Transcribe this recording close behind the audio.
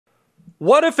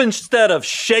What if instead of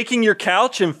shaking your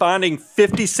couch and finding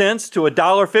 50 cents to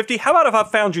 $1.50, how about if I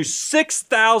found you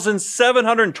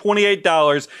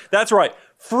 $6,728? That's right,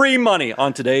 free money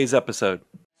on today's episode.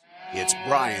 It's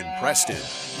Brian Preston,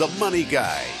 the money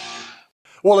guy.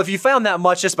 Well, if you found that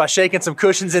much just by shaking some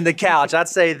cushions in the couch, I'd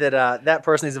say that that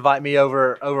person needs to invite me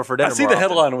over for dinner. I see the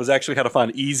headline was actually how to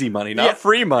find easy money, not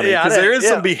free money, because there is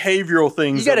some behavioral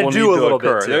things that will need to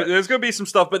occur. There's going to be some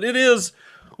stuff, but it is,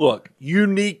 look,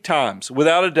 unique times.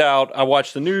 Without a doubt, I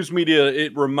watch the news media.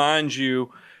 It reminds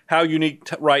you how unique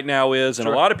right now is, and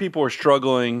a lot of people are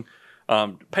struggling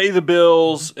pay the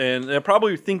bills, and they're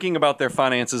probably thinking about their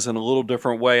finances in a little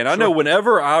different way. And I know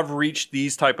whenever I've reached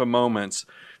these type of moments,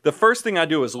 the first thing I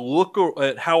do is look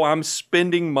at how I'm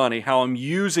spending money, how I'm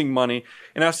using money,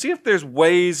 and I see if there's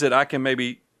ways that I can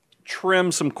maybe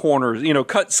trim some corners,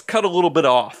 cut a little bit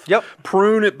off,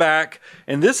 prune it back.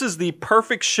 And this is the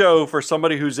perfect show for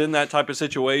somebody who's in that type of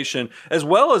situation, as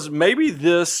well as maybe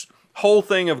this whole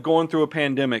thing of going through a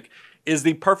pandemic is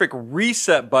the perfect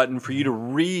reset button for you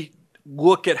to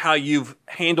look at how you've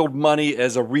handled money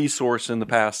as a resource in the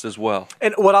past as well.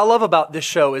 And what I love about this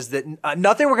show is that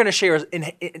nothing we're going to share is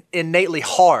innately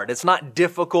hard. It's not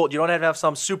difficult. You don't have to have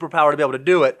some superpower to be able to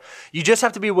do it. You just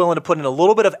have to be willing to put in a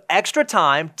little bit of extra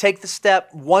time, take the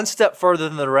step one step further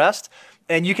than the rest,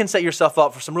 and you can set yourself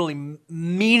up for some really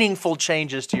meaningful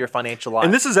changes to your financial life.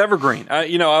 And this is evergreen.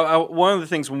 One of the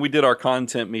things when we did our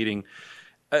content meeting,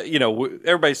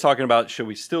 everybody's talking about, should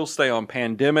we still stay on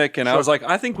pandemic? And I was like,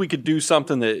 I think we could do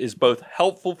something that is both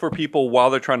helpful for people while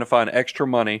they're trying to find extra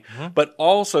money, but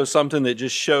also something that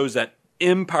just shows that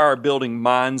empire building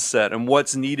mindset and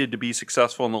what's needed to be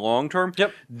successful in the long term.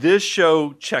 This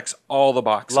show checks all the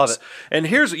boxes. Love it. And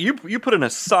here's, you put in a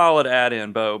solid add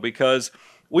in, Bo, because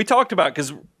we talked about,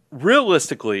 because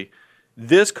realistically,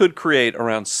 this could create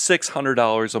around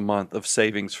 $600 a month of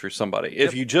savings for somebody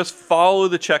if you just follow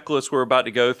the checklist we're about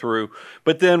to go through.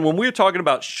 But then when we're talking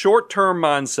about short-term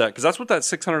mindset, because that's what that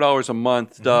 $600 a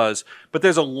month does, but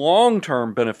there's a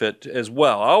long-term benefit as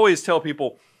well. I always tell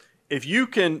people, if you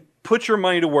can put your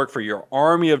money to work for your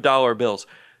army of dollar bills,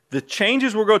 the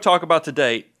changes we're going to talk about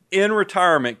today in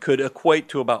retirement could equate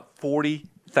to about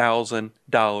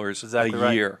 $40,000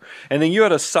 a year. And then you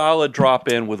had a solid drop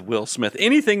in with Will Smith.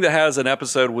 Anything that has an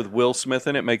episode with Will Smith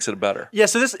in it makes it better. Yeah,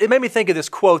 so it made me think of this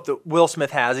quote that Will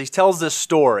Smith has. He tells this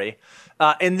story,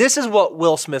 and this is what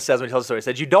Will Smith says when he tells the story. He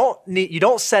said, you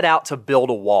don't set out to build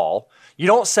a wall. You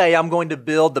don't say, I'm going to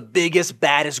build the biggest,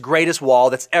 baddest, greatest wall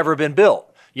that's ever been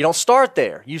built. You don't start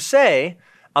there. You say,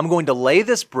 I'm going to lay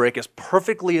this brick as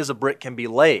perfectly as a brick can be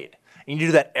laid. And you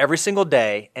do that every single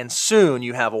day, and soon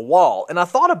you have a wall. And I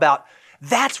thought about,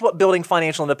 that's what building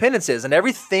financial independence is. And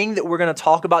everything that we're going to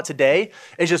talk about today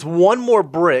is just one more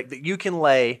brick that you can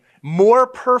lay more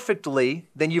perfectly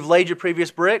than you've laid your previous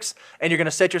bricks, and you're going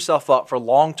to set yourself up for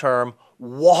long-term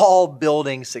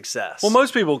wall-building success. Well,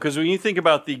 most people, because when you think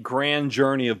about the grand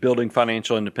journey of building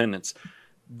financial independence,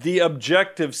 the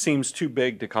objective seems too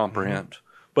big to comprehend.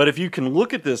 But if you can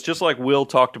look at this, just like Will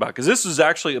talked about, because this is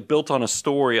actually built on a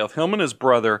story of him and his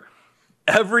brother,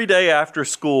 every day after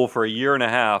school for a year and a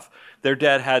half, their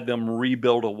dad had them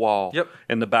rebuild a wall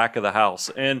in the back of the house.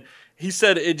 And he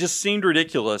said it just seemed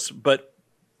ridiculous, but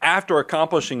after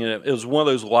accomplishing it, it was one of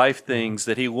those life things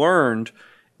that he learned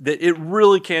that it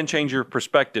really can change your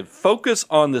perspective. Focus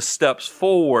on the steps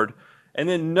forward, and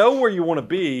then know where you want to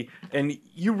be, and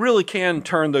you really can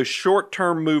turn those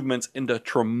short-term movements into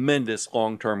tremendous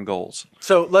long-term goals.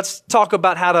 So let's talk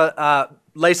about how to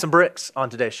lay some bricks on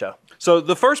today's show. So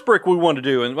the first brick we want to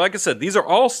do, and like I said, these are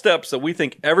all steps that we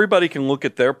think everybody can look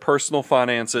at their personal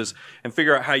finances and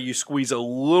figure out how you squeeze a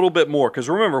little bit more. Because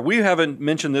remember, we haven't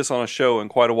mentioned this on a show in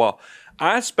quite a while.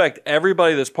 I expect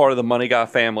everybody that's part of the Money Guy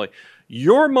family,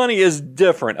 your money is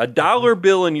different. A dollar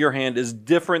bill in your hand is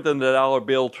different than the dollar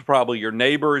bill to probably your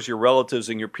neighbors, your relatives,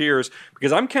 and your peers,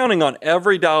 because I'm counting on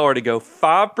every dollar to go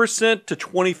 5% to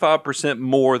 25%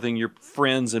 more than your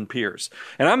friends and peers.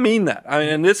 And I mean that.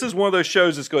 And this is one of those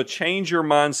shows that's going to change your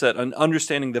mindset and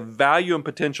understanding the value and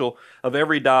potential of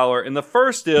every dollar. And the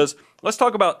first is, let's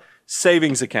talk about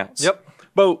savings accounts.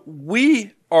 But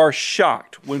we are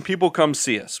shocked when people come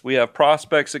see us. We have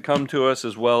prospects that come to us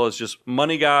as well as just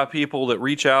Money Guy people that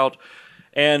reach out.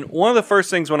 And one of the first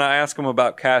things when I ask them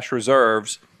about cash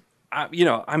reserves, I'm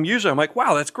like,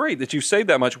 wow, that's great that you saved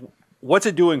that much. What's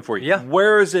it doing for you?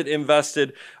 Where is it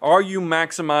invested? Are you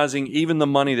maximizing even the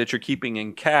money that you're keeping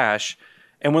in cash?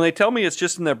 And when they tell me it's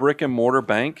just in their brick and mortar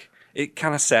bank, it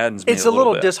kind of saddens me. It's a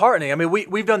little bit disheartening. I mean,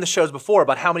 we've done the shows before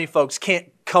about how many folks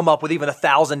can't come up with even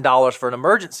 $1,000 for an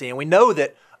emergency. And we know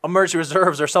that emergency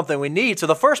reserves are something we need. So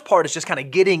the first part is just kind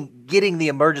of getting the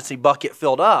emergency bucket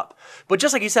filled up. But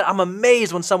just like you said, I'm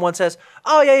amazed when someone says,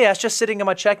 oh, yeah, it's just sitting in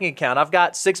my checking account. I've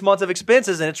got 6 months of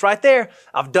expenses and it's right there.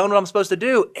 I've done what I'm supposed to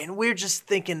do. And we're just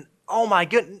thinking, oh my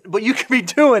goodness, but you could be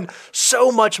doing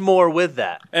so much more with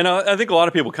that. And I think a lot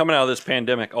of people coming out of this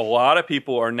pandemic, a lot of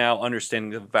people are now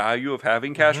understanding the value of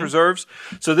having cash reserves.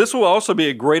 So this will also be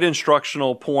a great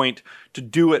instructional point to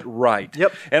do it right.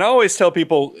 Yep. And I always tell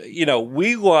people,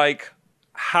 we like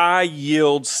high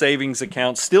yield savings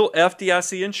accounts, still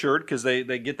FDIC insured because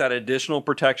they get that additional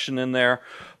protection in there.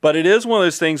 But it is one of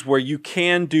those things where you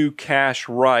can do cash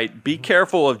right. Be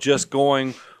careful of just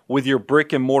going with your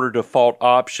brick and mortar default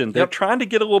option. They're trying to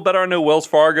get a little better. I know Wells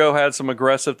Fargo had some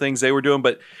aggressive things they were doing,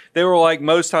 but they were like,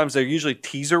 most times they're usually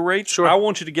teaser rates. Sure. I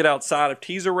want you to get outside of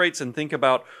teaser rates and think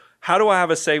about, how do I have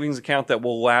a savings account that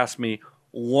will last me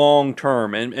long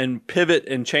term and pivot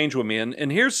and change with me?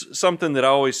 And here's something that I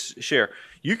always share.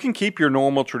 You can keep your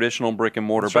normal traditional brick and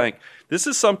mortar bank. Right. This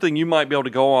is something you might be able to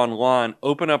go online,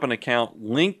 open up an account,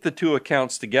 link the two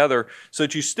accounts together so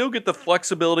that you still get the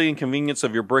flexibility and convenience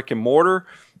of your brick and mortar,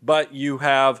 but you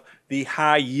have the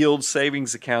high yield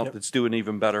savings account that's doing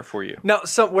even better for you. Now,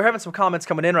 so we're having some comments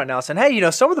coming in right now saying,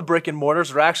 hey, some of the brick and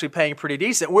mortars are actually paying pretty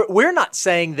decent. We're not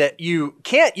saying that you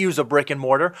can't use a brick and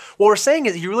mortar. What we're saying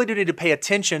is you really do need to pay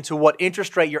attention to what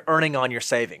interest rate you're earning on your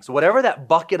savings. Whatever that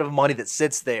bucket of money that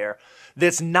sits there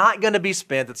that's not going to be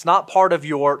spent, that's not part of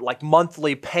your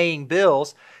monthly paying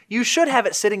bills, you should have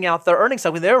it sitting out there earning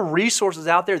something. There are resources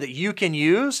out there that you can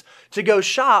use to go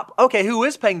shop, okay, who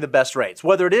is paying the best rates?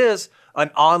 Whether it is an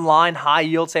online high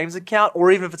yield savings account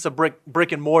or even if it's a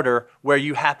brick and mortar where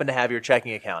you happen to have your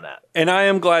checking account at. And I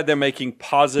am glad they're making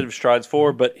positive strides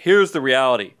forward, but here's the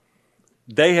reality.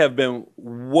 They have been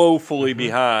woefully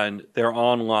behind their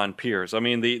online peers. I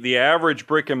mean, the average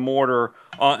brick and mortar,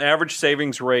 average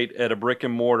savings rate at a brick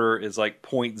and mortar is like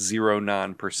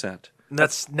 0.09%.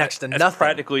 That's next to That's nothing.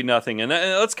 practically nothing. And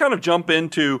let's kind of jump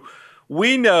into,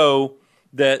 we know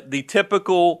that the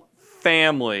typical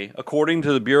family, according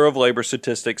to the Bureau of Labor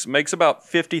Statistics, makes about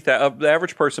the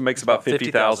average person makes about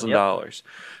 $50,000. Yep.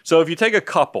 So if you take a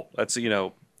couple, that's,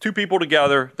 two people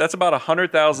together, that's about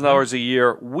 $100,000 a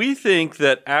year. We think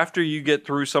that after you get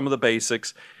through some of the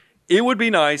basics, it would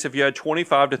be nice if you had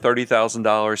 $25,000 to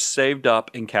 $30,000 saved up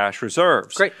in cash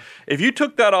reserves. Great. If you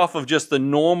took that off of just the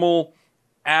normal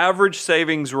average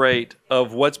savings rate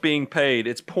of what's being paid,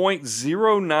 it's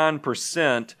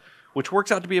 0.09%, which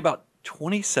works out to be about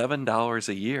 $27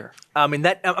 a year. I mean,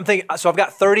 I'm thinking, so I've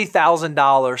got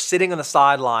 $30,000 sitting on the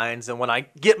sidelines, and when I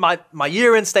get my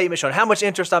year-end statement showing how much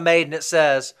interest I made, and it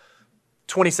says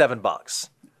 $27,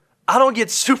 I don't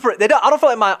get I don't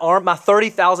feel like my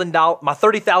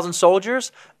 30,000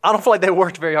 soldiers, I don't feel like they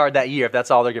worked very hard that year if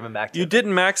that's all they're giving back to. You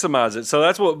didn't maximize it. So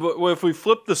that's what, if we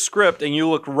flip the script and you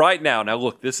look right now,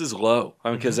 look, this is low.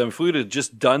 Because if we would have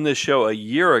just done this show a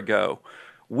year ago,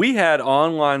 we had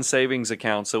online savings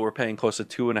accounts that were paying close to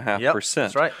 2.5%. Yep,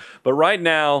 that's right. But right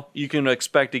now, you can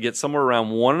expect to get somewhere around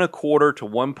 1.25% to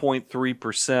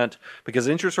 1.3% because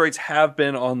interest rates have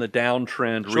been on the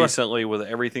downtrend recently with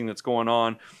everything that's going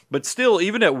on. But still,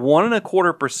 even at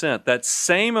 1.25%, that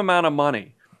same amount of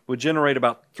money would generate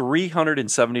about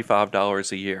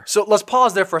 $375 a year. So let's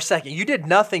pause there for a second. You did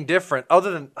nothing different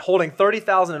other than holding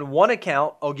 $30,000 in one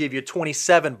account will give you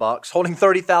 $27. Holding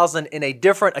 $30,000 in a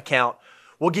different account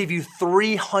will give you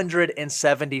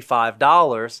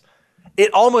 $375.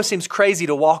 It almost seems crazy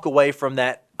to walk away from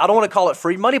that. I don't want to call it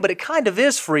free money, but it kind of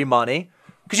is free money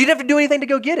because you didn't have to do anything to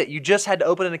go get it. You just had to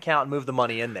open an account and move the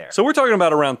money in there. So we're talking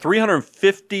about around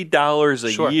 $350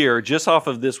 a year just off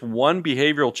of this one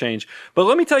behavioral change. But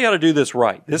let me tell you how to do this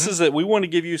right. This is it. We want to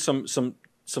give you some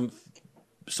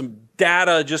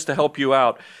data just to help you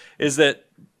out. Is that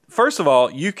first of all,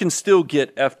 you can still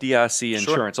get FDIC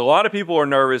insurance. A lot of people are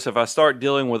nervous if I start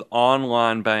dealing with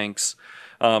online banks.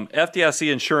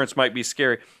 FDIC insurance might be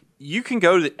scary. You can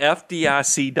go to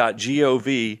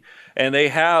FDIC.gov and they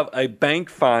have a bank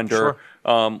finder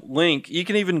link. You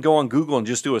can even go on Google and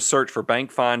just do a search for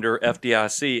bank finder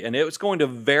FDIC, and it's going to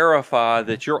verify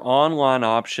that your online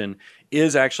option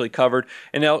is actually covered.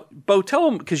 And now, Bo, tell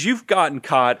them, because you've gotten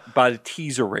caught by the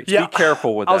teaser rates. Be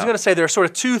careful with that. I was going to say there are sort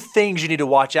of two things you need to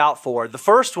watch out for. The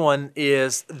first one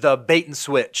is the bait and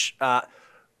switch.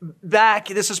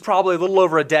 This is probably a little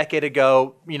over a decade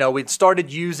ago, we'd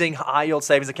started using high yield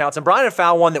savings accounts, and Brian had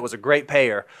found one that was a great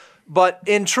payer. But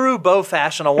in true Bo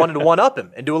fashion, I wanted to one-up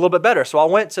him and do a little bit better. So I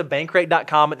went to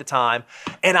Bankrate.com at the time,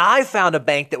 and I found a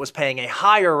bank that was paying a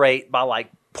higher rate by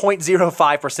like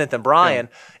 0.05% than Brian,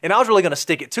 and I was really going to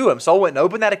stick it to him. So I went and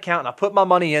opened that account, and I put my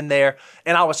money in there,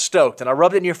 and I was stoked. And I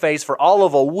rubbed it in your face for all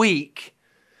of a week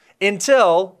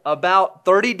until about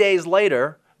 30 days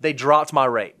later, they dropped my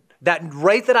rate. That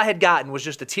rate that I had gotten was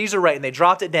just a teaser rate, and they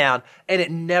dropped it down, and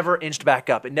it never inched back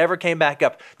up. It never came back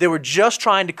up. They were just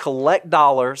trying to collect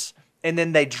dollars, and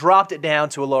then they dropped it down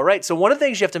to a lower rate. So one of the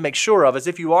things you have to make sure of is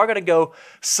if you are going to go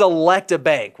select a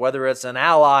bank, whether it's an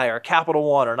Ally or Capital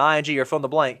One or an ING or fill in the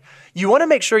blank, you want to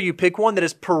make sure you pick one that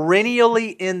is perennially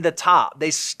in the top. They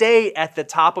stay at the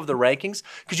top of the rankings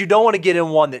because you don't want to get in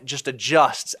one that just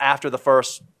adjusts after the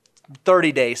first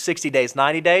 30 days, 60 days,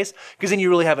 90 days, because then you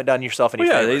really haven't done yourself any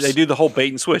favors. They do the whole bait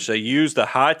and switch. They use the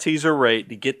high teaser rate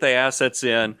to get the assets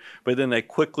in, but then they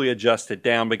quickly adjust it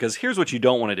down because here's what you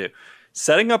don't want to do.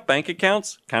 Setting up bank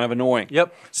accounts, kind of annoying.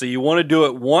 Yep. So you want to do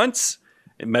it once,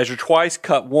 measure twice,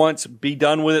 cut once, be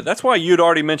done with it. That's why you'd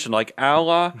already mentioned like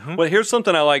Ally. But here's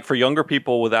something I like for younger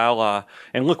people with Ally.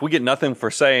 And look, we get nothing for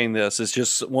saying this. It's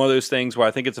just one of those things where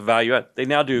I think it's a value add. They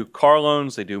now do car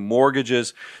loans. They do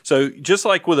mortgages. So just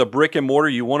like with a brick and mortar,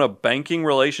 you want a banking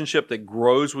relationship that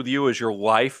grows with you as your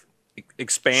life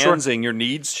expands and your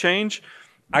needs change.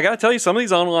 I got to tell you, some of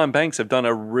these online banks have done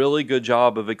a really good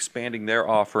job of expanding their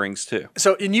offerings too.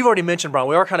 So, and you've already mentioned, Brian,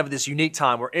 we are kind of at this unique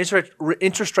time where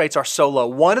interest rates are so low.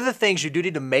 One of the things you do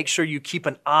need to make sure you keep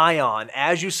an eye on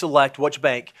as you select which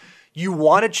bank, you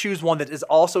want to choose one that is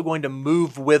also going to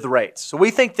move with rates. So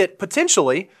we think that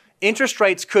potentially interest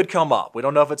rates could come up. We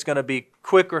don't know if it's going to be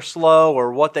quick or slow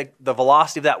or what the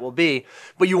velocity of that will be,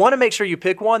 but you want to make sure you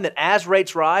pick one that as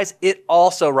rates rise, it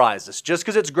also rises. Just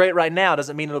because it's great right now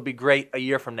doesn't mean it'll be great a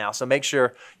year from now. So make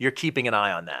sure you're keeping an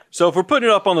eye on that. So if we're putting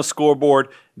it up on the scoreboard,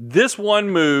 this one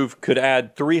move could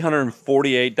add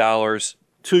 $348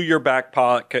 to your back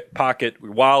pocket,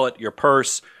 your wallet, your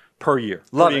purse per year.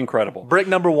 Pretty incredible. Brick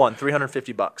number one,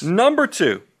 $350. Number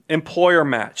two, employer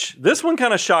match. This one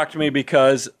kind of shocked me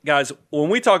because, guys, when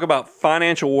we talk about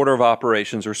financial order of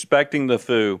operations, respecting the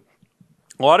FOO,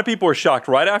 a lot of people are shocked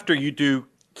right after you do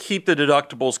keep the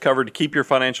deductibles covered to keep your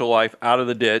financial life out of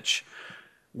the ditch.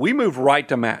 We move right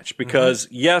to match because,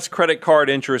 yes, credit card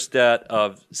interest debt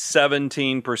of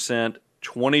 17%,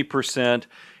 20%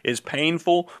 is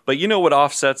painful, but you know what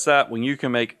offsets that? When you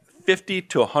can make 50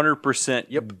 to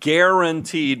 100%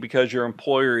 guaranteed because your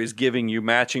employer is giving you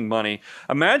matching money.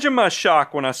 Imagine my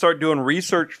shock when I start doing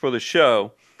research for the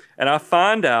show and I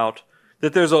find out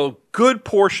that there's a good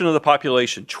portion of the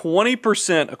population,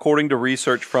 20% according to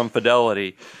research from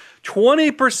Fidelity,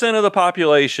 20% of the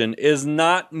population is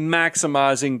not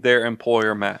maximizing their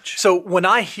employer match. So when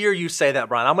I hear you say that,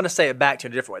 Brian, I'm going to say it back to you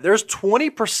in a different way. There's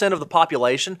 20% of the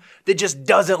population that just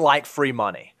doesn't like free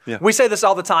money. Yeah. We say this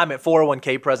all the time at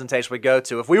 401k presentations we go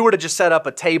to. If we were to just set up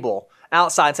a table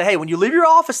outside and say, hey, when you leave your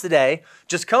office today,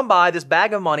 just come by, this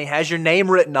bag of money has your name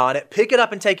written on it, pick it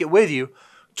up and take it with you.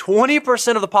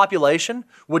 20% of the population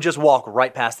would just walk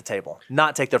right past the table,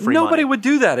 not take their free money. Nobody would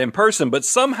do that in person, but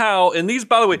somehow, and these,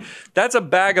 by the way, that's a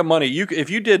bag of money. If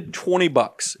you did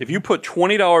 $20, if you put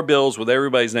 $20 bills with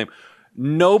everybody's name,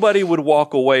 nobody would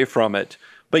walk away from it.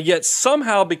 But yet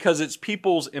somehow, because it's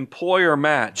people's employer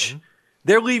match,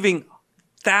 they're leaving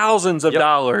thousands of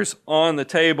dollars on the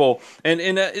table. And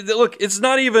look, it's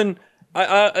not even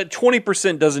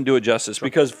 20% doesn't do it justice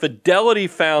because Fidelity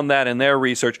found that in their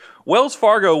research. Wells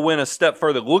Fargo went a step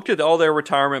further, looked at all their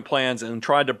retirement plans and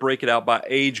tried to break it out by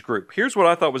age group. Here's what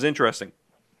I thought was interesting.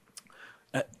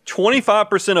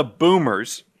 25% of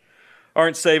boomers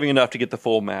aren't saving enough to get the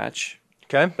full match.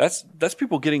 Okay. That's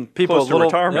people getting close to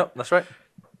retirement. Yep, that's right.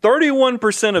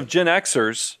 31% of Gen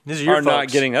Xers are not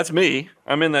folks. getting, that's me,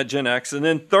 I'm in that Gen X, and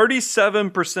then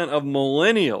 37% of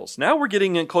millennials. Now we're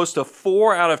getting in close to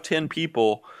 4 out of 10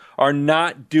 people are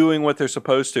not doing what they're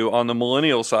supposed to on the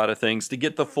millennial side of things to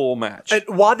get the full match. And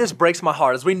why this breaks my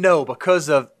heart is we know because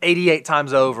of 88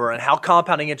 times over and how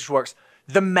compounding interest works,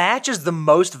 the match is the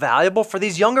most valuable for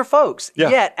these younger folks. Yeah.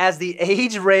 Yet as the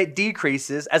age rate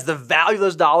decreases, as the value of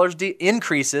those dollars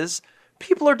increases,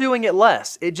 people are doing it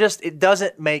less. It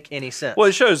doesn't make any sense. Well,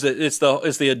 it shows that it's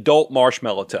the adult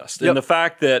marshmallow test. And the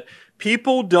fact that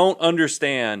people don't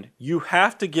understand you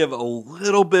have to give a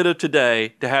little bit of today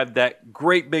to have that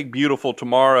great, big, beautiful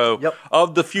tomorrow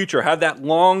of the future, have that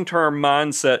long-term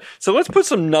mindset. So let's put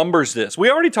some numbers to this. We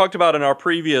already talked about in our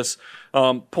previous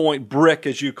point, brick,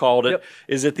 as you called it,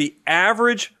 is that the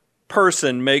average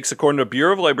person makes, according to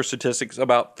Bureau of Labor Statistics,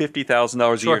 about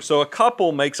 $50,000 a year. So a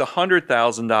couple makes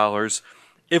 $100,000.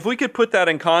 If we could put that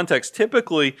in context,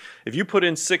 typically, if you put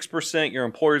in 6%, your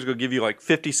employer's going to give you like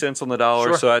 50 cents on the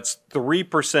dollar. So that's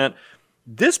 3%.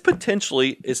 This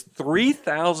potentially is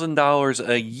 $3,000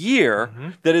 a year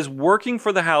that is working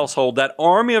for the household, that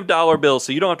army of dollar bills,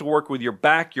 so you don't have to work with your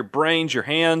back, your brains, your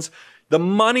hands. The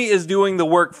money is doing the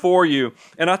work for you.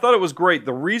 And I thought it was great.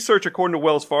 The research, according to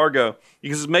Wells Fargo,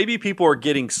 because maybe people are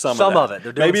getting some of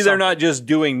it. Maybe they're not just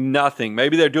doing nothing.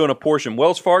 Maybe they're doing a portion.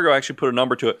 Wells Fargo actually put a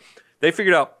number to it. They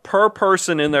figured out per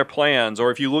person in their plans,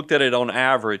 or if you looked at it on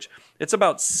average, it's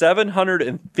about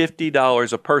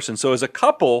 $750 a person. So as a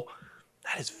couple,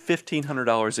 that is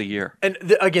 $1,500 a year. And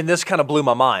again, this kind of blew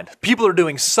my mind. People are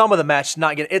doing some of the match,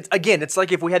 not getting it. Again, it's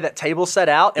like if we had that table set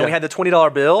out and we had the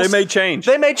 $20 bills. They may change.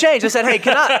 They said, hey,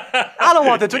 can I don't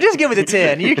want the just give me the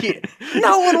 10. You can't,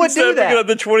 no one would do that. Instead of picking up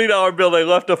the $20 bill, they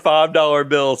left a $5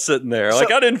 bill sitting there.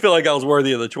 Like, I didn't feel like I was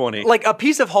worthy of the 20. Like a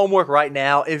piece of homework right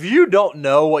now, if you don't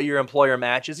know what your employer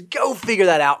matches, go figure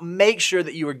that out. Make sure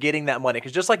that you are getting that money.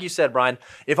 Because just like you said, Brian,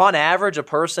 if on average a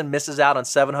person misses out on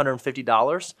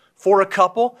 $750, for a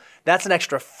couple, that's an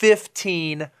extra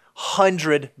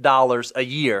 $1,500 a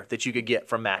year that you could get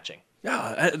from matching.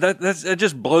 Yeah, that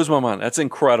just blows my mind. That's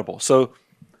incredible. So,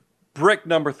 brick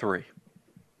number 3.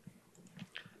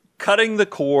 Cutting the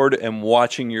cord and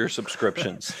watching your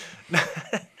subscriptions.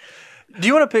 Do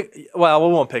you want to pick? Well,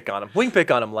 we won't pick on them. We can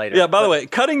pick on them later. Yeah, by the way,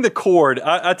 cutting the cord,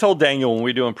 I told Daniel when we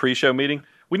were doing pre-show meeting,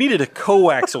 we needed a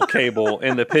coaxial cable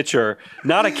in the picture,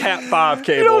 not a Cat 5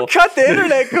 cable. You don't cut the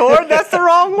internet cord. That's the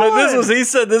wrong one. But he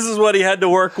said this is what he had to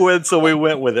work with, so we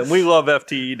went with it. We love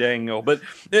FTE, Daniel.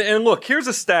 And look, here's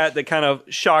a stat that kind of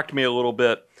shocked me a little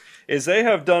bit, is they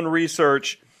have done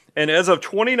research, and as of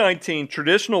 2019,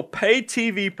 traditional pay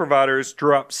TV providers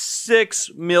dropped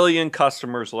 6 million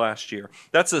customers last year.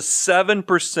 That's a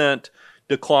 7%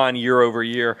 decline year over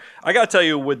year. I got to tell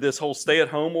you, with this whole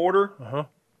stay-at-home order,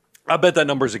 I bet that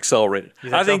number's accelerated.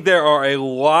 I think there are a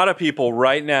lot of people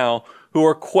right now who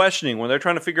are questioning when they're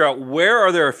trying to figure out where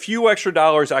are there a few extra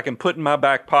dollars I can put in my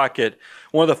back pocket.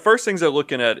 One of the first things they're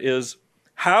looking at is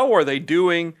how are they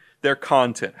doing their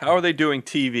content? How are they doing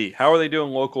TV? How are they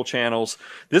doing local channels?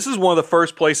 This is one of the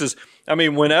first places. I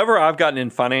mean, whenever I've gotten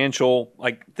in financial,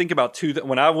 like think about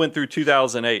when I went through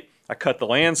 2008, I cut the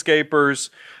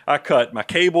landscapers. I cut my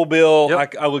cable bill.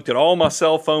 Yep. I looked at all my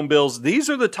cell phone bills. These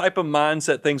are the type of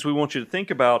mindset things we want you to think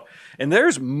about. And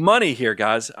there's money here,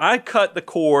 guys. I cut the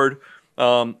cord.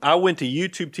 I went to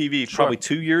YouTube TV probably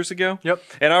 2 years ago. Yep.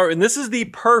 And this is the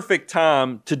perfect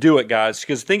time to do it, guys,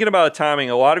 because thinking about the timing,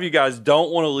 a lot of you guys don't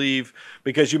want to leave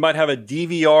because you might have a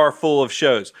DVR full of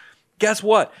shows. Guess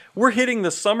what? We're hitting the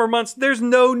summer months. There's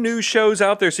no new shows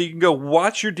out there, so you can go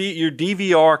watch your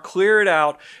DVR, clear it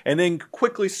out, and then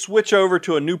quickly switch over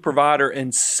to a new provider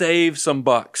and save some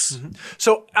bucks.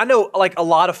 So I know, like a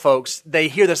lot of folks, they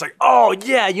hear this like, "Oh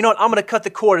yeah, you know what? I'm going to cut the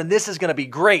cord, and this is going to be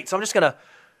great." So I'm gonna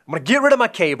get rid of my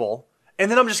cable, and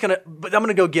then I'm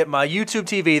gonna go get my YouTube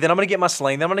TV, then I'm gonna get my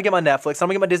Sling, then I'm gonna get my Netflix, then I'm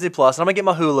gonna get my Disney Plus, then I'm gonna get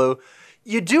my Hulu.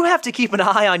 You do have to keep an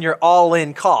eye on your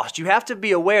all-in cost. You have to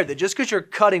be aware that just because you're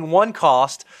cutting one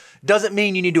cost doesn't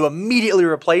mean you need to immediately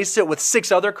replace it with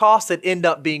 6 other costs that end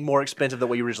up being more expensive than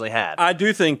what you originally had. I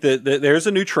do think that there's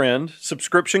a new trend.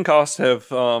 Subscription costs have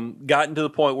gotten to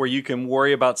the point where you can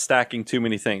worry about stacking too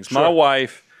many things. Sure. My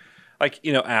wife,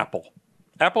 Apple.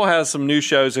 Apple has some new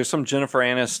shows. There's some Jennifer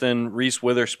Aniston, Reese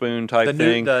Witherspoon type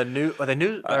thing. It's like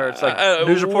news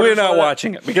reporters. We're not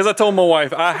watching it because I told my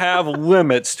wife I have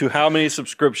limits to how many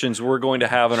subscriptions we're going to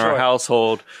have in our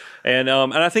household. And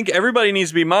I think everybody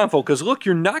needs to be mindful because, look,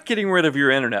 you're not getting rid of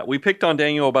your internet. We picked on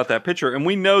Daniel about that picture, and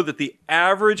we know that the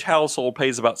average household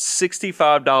pays about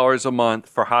 $65 a month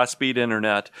for high-speed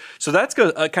internet. So that's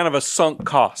a kind of a sunk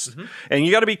cost. And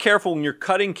you got to be careful when you're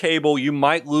cutting cable. You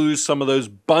might lose some of those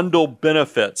bundle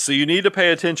benefits. So you need to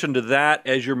pay attention to that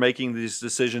as you're making these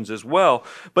decisions as well.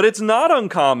 But it's not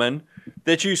uncommon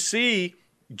that you see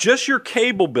just your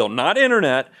cable bill, not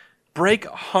internet, break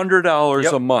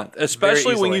 $100 a month,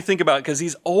 especially when you think about it, because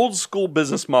these old school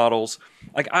business models,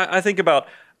 like I think about,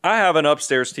 I have an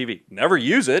upstairs TV, never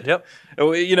use it,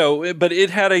 but it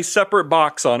had a separate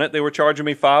box on it. They were charging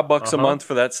me $5 a month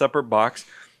for that separate box.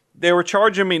 They were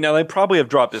charging me, now they probably have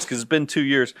dropped this because it's been 2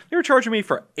 years. They were charging me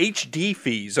for HD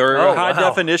fees or high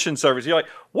definition service. You're like,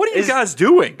 what are you guys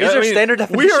doing? Is there standard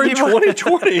definition? We are in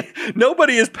 2020.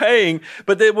 Nobody is paying,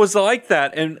 but it was like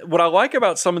that. And what I like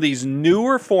about some of these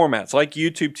newer formats like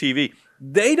YouTube TV,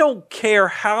 they don't care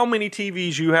how many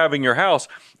TVs you have in your house.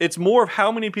 It's more of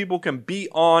how many people can be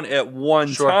on at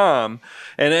one time.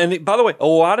 And by the way, a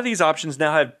lot of these options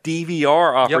now have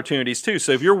DVR opportunities too.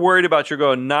 So if you're worried about you're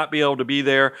going to not be able to be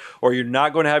there or you're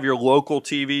not going to have your local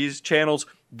TVs channels,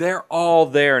 they're all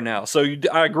there now. So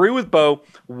I agree with Bo.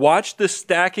 Watch the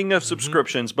stacking of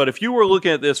subscriptions. But if you were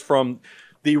looking at this from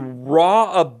the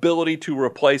raw ability to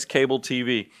replace cable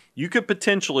TV, you could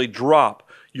potentially drop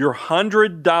your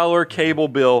 $100 cable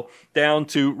bill down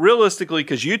to, realistically,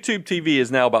 because YouTube TV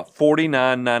is now about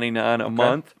 $49.99 a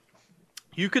month,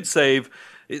 you could save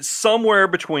somewhere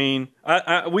between,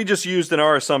 we just used in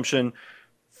our assumption,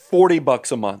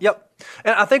 $40 a month. Yep.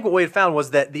 And I think what we had found was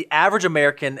that the average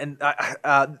American, and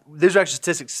these are actually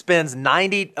statistics, spends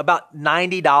about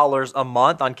 $90 a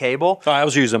month on cable. I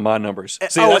was using my numbers.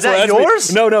 See, is that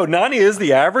yours? No, 90 is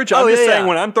the average. I'm just saying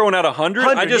when I'm throwing out 100,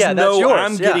 I just know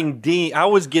I'm getting dinged. I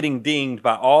was getting dinged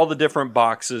by all the different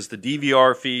boxes, the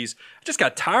DVR fees. I just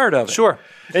got tired of it. Sure.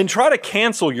 And try to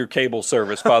cancel your cable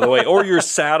service, by the way, or your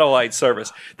satellite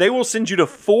service. They will send you to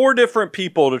 4 different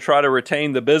people to try to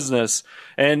retain the business.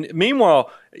 And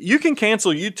meanwhile, you can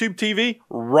cancel YouTube TV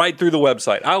right through the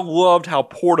website. I loved how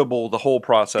portable the whole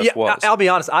process was. I'll be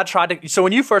honest. I tried to. So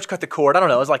when you first cut the cord, I don't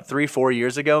know, it was like 3-4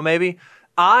 years ago maybe.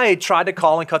 I tried to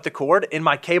call and cut the cord, and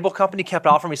my cable company kept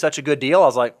offering me such a good deal. I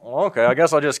was like, well, okay, I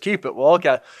guess I'll just keep it. Well,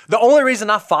 okay. The only reason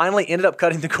I finally ended up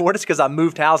cutting the cord is because I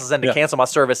moved houses and to cancel my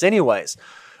service anyways.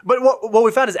 But what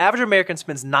we found is average American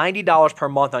spends $90 per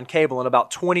month on cable and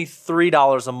about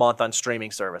 $23 a month on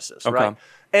streaming services, right?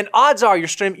 And odds are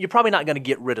you're probably not going to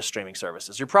get rid of streaming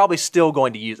services. You're probably still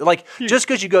going to use it. Like, just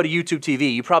because you go to YouTube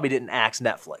TV, you probably didn't axe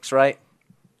Netflix, right?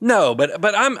 No, but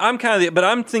I'm kind of, but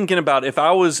I'm thinking about if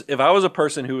I was a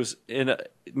person who was in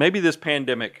maybe this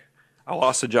pandemic, I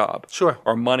lost a job, sure,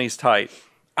 or money's tight,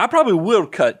 I probably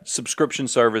would cut subscription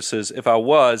services if I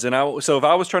was, so if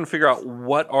I was trying to figure out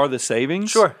what are the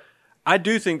savings, sure, I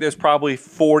do think there's probably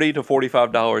 $40 to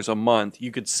 $45 a month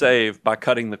you could save by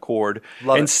cutting the cord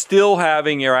still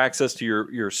having your access to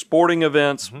your sporting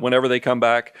events whenever they come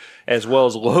back, as well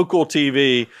as local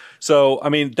TV. So I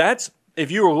mean that's. If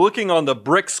you were looking on the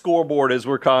brick scoreboard, as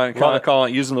we're kind of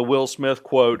calling it, using the Will Smith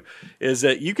quote, is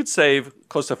that you could save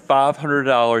close to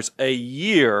 $500 a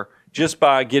year just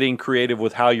by getting creative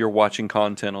with how you're watching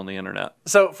content on the internet.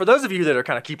 So for those of you that are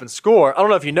kind of keeping score, I don't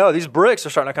know if you know, these bricks are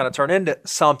starting to kind of turn into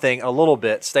something a little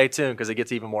bit. Stay tuned because it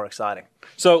gets even more exciting.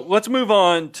 So let's move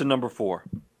on to number 4.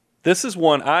 This is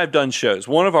one I've done shows.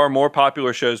 One of our more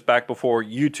popular shows back before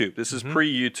YouTube. This is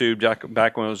pre-YouTube,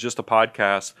 back when it was just a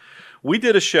podcast. We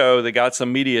did a show that got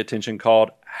some media attention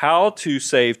called How to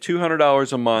Save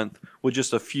 $200 a Month with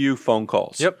Just a Few Phone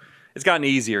Calls. Yep. It's gotten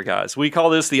easier, guys. We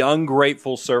call this the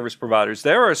ungrateful service providers.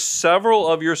 There are several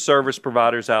of your service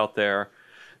providers out there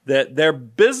that their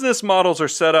business models are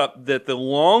set up that the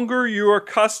longer you're a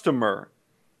customer,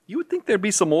 you would think there'd be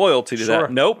some loyalty to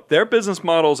that. Nope. Their business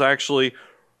models actually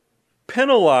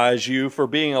penalize you for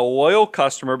being a loyal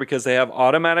customer because they have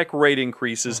automatic rate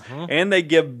increases and they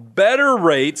give better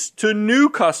rates to new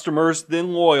customers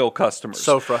than loyal customers.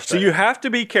 So frustrating. So you have to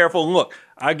be careful. And look,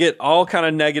 I get all kind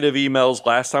of negative emails.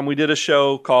 Last time we did a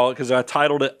show called, because I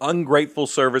titled it Ungrateful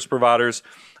Service Providers,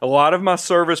 a lot of my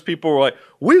service people were like,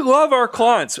 we love our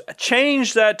clients.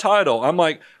 Change that title. I'm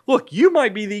like, look, you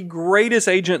might be the greatest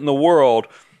agent in the world,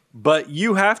 but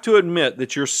you have to admit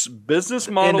that your business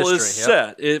model is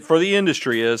set for the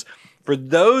industry is for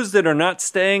those that are not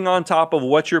staying on top of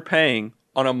what you're paying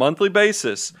on a monthly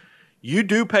basis, you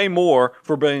do pay more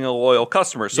for being a loyal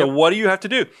customer. So what do you have to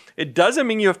do? It doesn't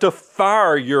mean you have to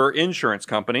fire your insurance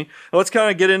company. Let's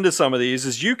kind of get into some of these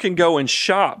is you can go and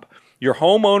shop your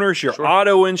homeowners, your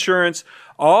auto insurance,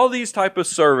 all these type of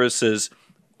services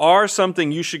are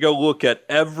something you should go look at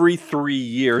every 3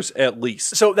 years at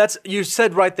least. So you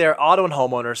said right there, auto and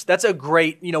homeowners. That's a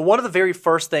great, one of the very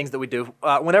first things that we do,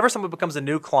 whenever someone becomes a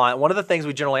new client, one of the things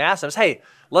we generally ask them is, hey,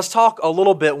 let's talk a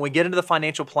little bit when we get into the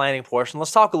financial planning portion.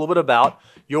 Let's talk a little bit about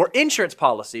your insurance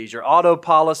policies, your auto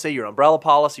policy, your umbrella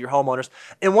policy, your homeowners.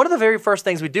 And one of the very first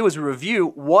things we do is we review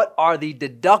what are the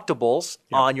deductibles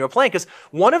on your plan. Because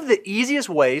one of the easiest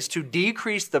ways to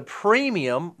decrease the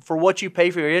premium for what you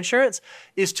pay for your insurance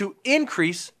is to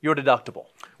increase your deductible.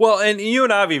 Well, and you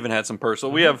and I have even had some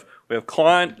personal. We have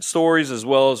client stories as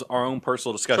well as our own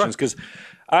personal discussions because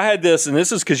I had this, and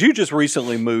this is because you just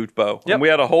recently moved, Bo. Yep. And we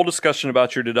had a whole discussion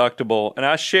about your deductible, and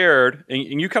I shared,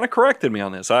 and you kind of corrected me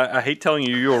on this. I hate telling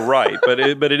you were right, but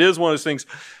it is one of those things.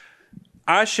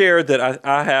 I shared that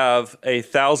I have a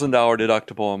 $1,000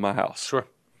 deductible in my house. Sure.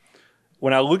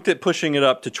 When I looked at pushing it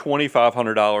up to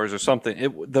 $2,500 or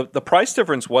something, the price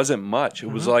difference wasn't much.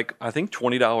 It was like, I think,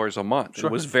 $20 a month. Sure.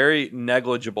 It was very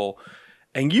negligible.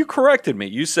 And you corrected me.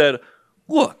 You said,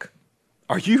 look,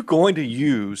 are you going to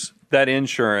use that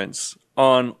insurance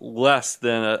on less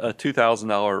than a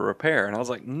 $2,000 repair? And I was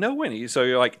like, no way. So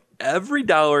you're like, every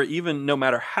dollar, even no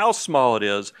matter how small it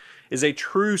is a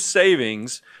true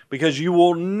savings because you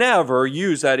will never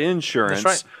use that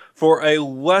insurance for a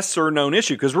lesser known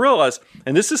issue. Because realize,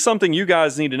 and this is something you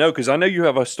guys need to know, because I know you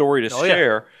have a story to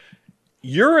share.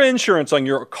 Your insurance on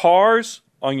your cars,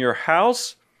 on your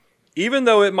house, even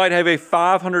though it might have a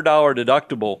 $500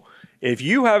 deductible, if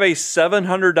you have a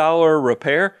 $700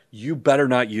 repair, you better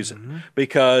not use it.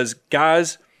 Because,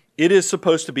 guys, it is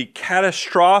supposed to be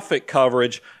catastrophic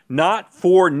coverage, not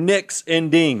for nicks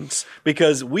and dings.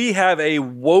 Because we have a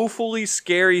woefully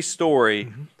scary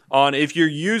story on if you're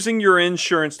using your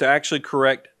insurance to actually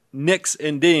correct nicks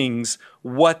and dings,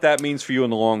 what that means for you in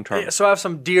the long term. So I have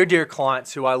some dear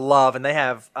clients who I love, and they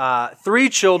have 3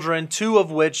 children, 2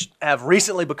 of which have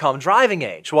recently become driving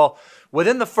age. Well,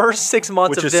 within the first 6 months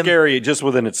Which of is them, scary just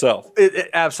within itself.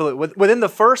 Absolutely. Within the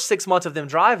first 6 months of them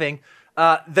driving,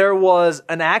 there was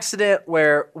an accident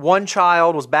where one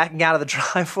child was backing out of the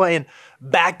driveway and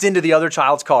backed into the other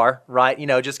child's car, right? You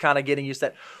know, just kind of getting used to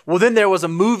that. Well, then there was a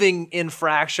moving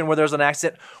infraction where there was an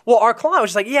accident. Well, our client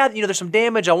was just like, yeah, you know, there's some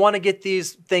damage. I want to get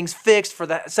these things fixed for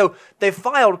that. So they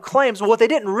filed claims. Well, what they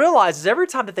didn't realize is every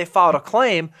time that they filed a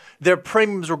claim, their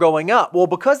premiums were going up. Well,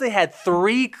 because they had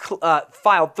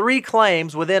filed 3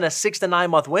 claims within a 6 to 9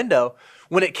 month window,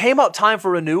 when it came up time for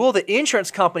renewal, the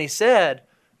insurance company said,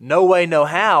 no way, no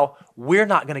how, we're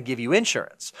not going to give you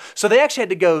insurance. So they actually had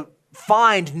to go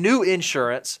find new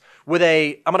insurance with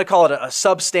I'm going to call it a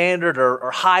substandard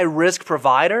or high risk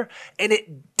provider, and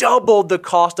it doubled the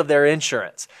cost of their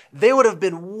insurance. They would have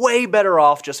been way better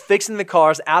off just fixing the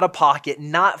cars out of pocket,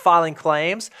 not filing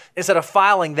claims, instead of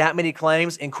filing that many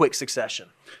claims in quick succession.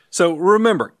 So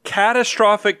remember,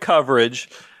 catastrophic coverage,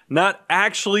 not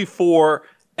actually for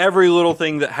every little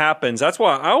thing that happens. That's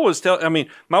why I always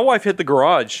my wife hit the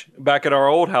garage back at our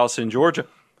old house in Georgia.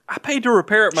 I paid to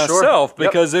repair it myself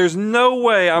because there's no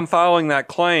way I'm filing that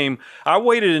claim. I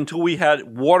waited until we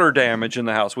had water damage in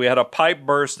the house. We had a pipe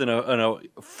burst in a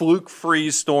fluke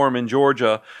freeze storm in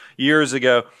Georgia years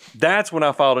ago. That's when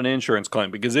I filed an insurance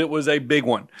claim because it was a big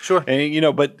one. Sure.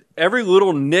 And but every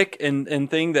little nick and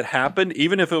thing that happened,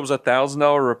 even if it was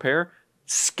 $1,000 repair,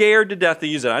 scared to death to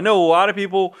use it. I know a lot of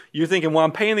people, you're thinking, well,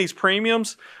 I'm paying these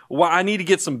premiums. Well, I need to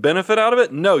get some benefit out of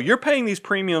it. No, you're paying these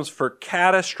premiums for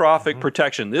catastrophic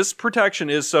protection. This protection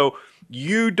is so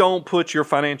you don't put your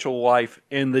financial life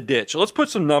in the ditch. Let's put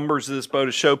some numbers to this, Bo,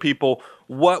 to show people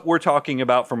what we're talking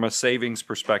about from a savings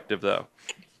perspective, though.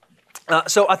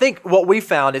 So I think what we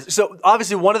found is, so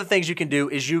obviously one of the things you can do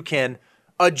is you can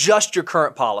adjust your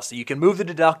current policy. You can move the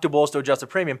deductibles to adjust the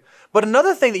premium. But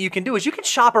another thing that you can do is you can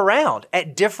shop around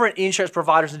at different insurance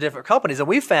providers and different companies. And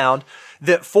we found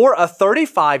that for a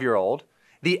 35-year-old,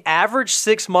 the average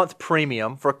 6-month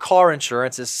premium for car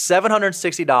insurance is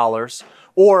 $760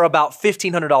 or about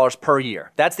 $1,500 per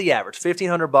year. That's the average,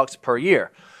 $1,500 per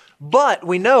year. But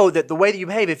we know that the way that you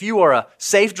behave, if you are a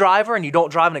safe driver and you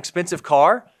don't drive an expensive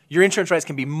car, your insurance rates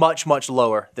can be much, much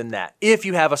lower than that if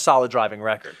you have a solid driving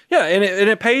record. Yeah, and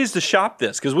it pays to shop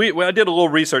this because I did a little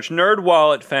research.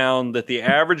 NerdWallet found that the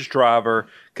average driver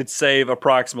could save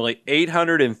approximately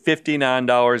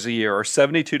 $859 a year or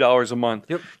 $72 a month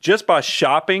just by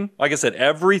shopping. Like I said,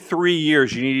 every 3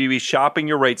 years you need to be shopping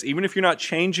your rates. Even if you're not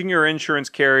changing your insurance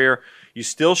carrier, you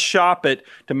still shop it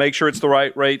to make sure it's the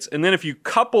right rates. And then if you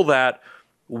couple that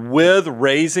with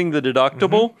raising the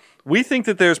deductible, we think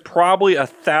that there's probably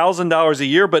 $1,000 a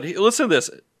year. But listen to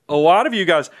this. A lot of you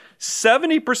guys,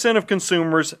 70% of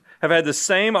consumers have had the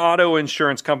same auto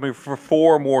insurance company for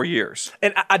 4 or more years.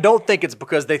 And I don't think it's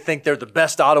because they think they're the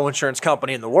best auto insurance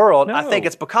company in the world. No. I think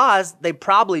it's because they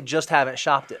probably just haven't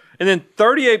shopped it. And then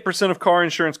 38% of car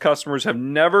insurance customers have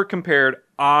never compared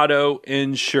auto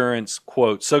insurance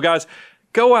quotes. So guys,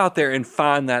 go out there and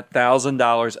find that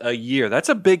 $1,000 a year. That's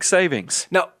a big savings.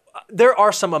 Now, there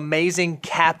are some amazing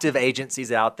captive agencies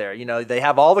out there. You know, they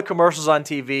have all the commercials on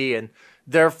TV and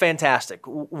they're fantastic.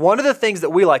 One of the things that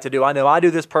we like to do, I know I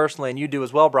do this personally and you do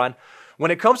as well, Brian, when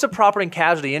it comes to property and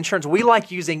casualty insurance, we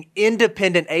like using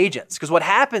independent agents because what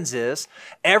happens is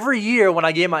every year when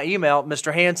I get my email,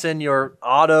 Mr. Hanson, your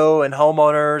auto and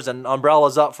homeowners and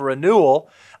umbrellas up for renewal,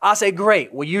 I say,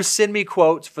 great, will you send me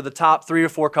quotes for the top 3 or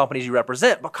 4 companies you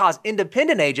represent? Because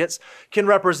independent agents can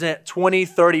represent 20,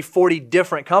 30, 40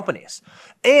 different companies.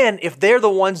 And if they're the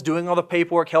ones doing all the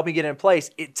paperwork, helping get it in place,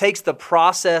 it takes the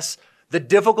process, the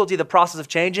difficulty of the process of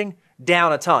changing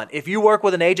down a ton. If you work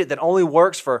with an agent that only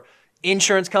works for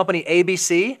insurance company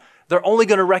ABC, they're only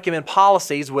going to recommend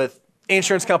policies with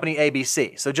insurance company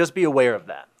ABC. So just be aware of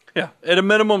that. Yeah, at a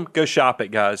minimum, go shop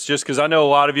it, guys. Just because I know a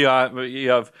lot of you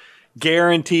have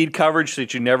guaranteed coverage so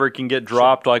that you never can get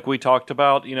dropped, like we talked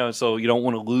about. So you don't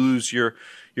want to lose your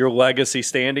legacy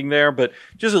standing there, but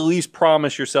just at least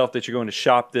promise yourself that you're going to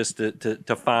shop this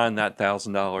to find that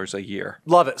 $1,000 a year.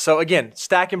 Love it. So again,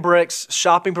 stacking bricks,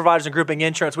 shopping providers, and grouping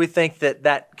insurance. We think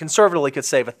that conservatively could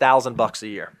save $1,000 a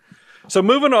year. So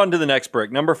moving on to the next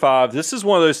brick, number 5. This is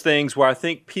one of those things where I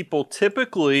think people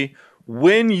typically,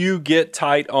 when you get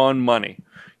tight on money,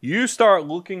 you start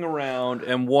looking around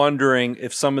and wondering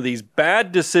if some of these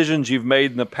bad decisions you've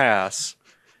made in the past,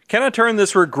 can I turn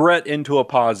this regret into a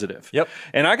positive? Yep.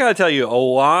 And I got to tell you, a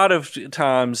lot of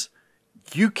times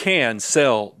you can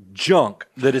sell junk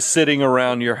that is sitting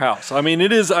around your house. I mean,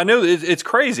 I know it's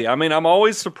crazy. I mean, I'm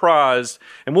always surprised,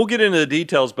 and we'll get into the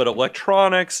details, but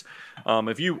electronics,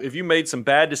 if you made some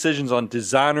bad decisions on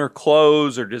designer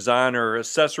clothes or designer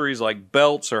accessories like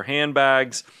belts or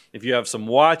handbags, if you have some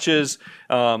watches,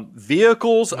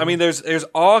 vehicles, I mean, there's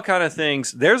all kind of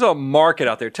things. There's a market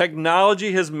out there.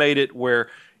 Technology has made it where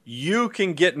you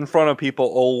can get in front of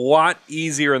people a lot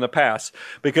easier in the past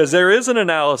because there is an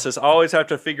analysis. I always have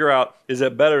to figure out, is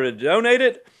it better to donate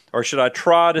it or should I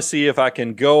try to see if I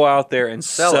can go out there and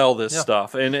sell this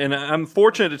stuff? And I'm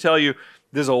fortunate to tell you,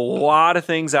 there's a lot of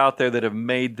things out there that have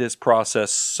made this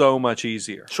process so much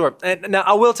easier. Sure. And now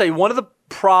I will tell you, one of the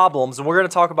problems, and we're going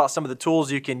to talk about some of the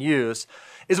tools you can use,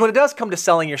 is when it does come to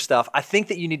selling your stuff, I think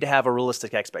that you need to have a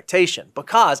realistic expectation.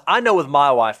 Because I know with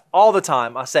my wife, all the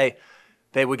time, I say,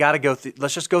 babe, we got to go through,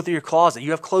 let's just go through your closet.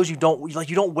 You have clothes you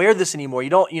don't wear this anymore. You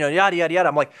don't, yada, yada, yada.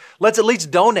 I'm like, let's at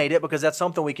least donate it because that's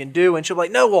something we can do. And she'll be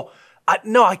like, no,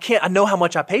 I can't. I know how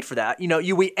much I paid for that.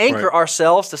 We anchor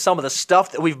ourselves to some of the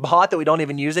stuff that we've bought that we don't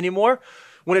even use anymore.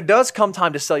 When it does come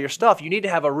time to sell your stuff, you need to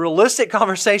have a realistic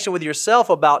conversation with yourself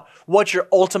about what you're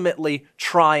ultimately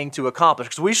trying to accomplish.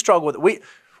 Because we struggle with it.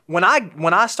 When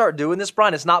I start doing this,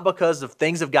 Brian, it's not because of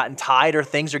things have gotten tight or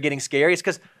things are getting scary. It's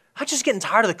because I'm just getting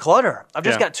tired of the clutter. I've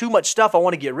just got too much stuff. I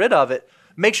want to get rid of it.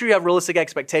 Make sure you have realistic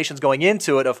expectations going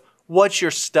into it of what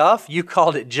your stuff, you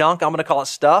called it junk, I'm going to call it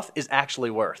stuff, is actually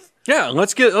worth. Yeah,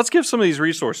 let's give some of these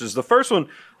resources. The first one,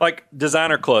 like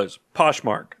designer clothes,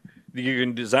 Poshmark. You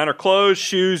can designer clothes,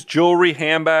 shoes, jewelry,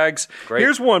 handbags. Great.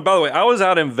 Here's one, by the way. I was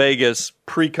out in Vegas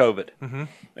pre-COVID,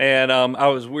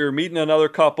 and we were meeting another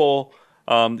couple.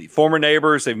 Former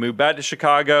neighbors, they've moved back to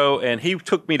Chicago, and he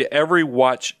took me to every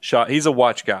watch shop. He's a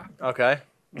watch guy. Okay.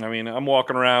 I mean, I'm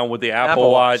walking around with the Apple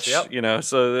Watch, yep.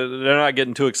 So they're not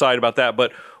getting too excited about that.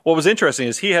 But what was interesting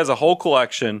is he has a whole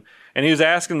collection, and he was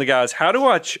asking the guys, how do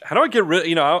I get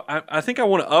rid, I think I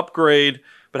want to upgrade,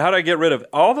 but how do I get rid of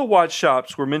all the watch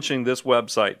shops? We're mentioning this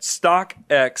website,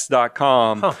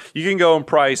 StockX.com. You can go and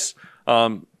price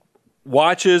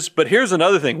watches, but here's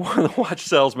another thing. One of the watch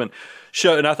salesmen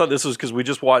showed, and I thought this was because we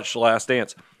just watched Last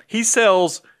Dance. He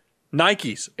sells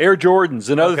Nikes, Air Jordans,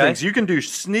 and other things. You can do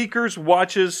sneakers,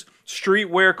 watches,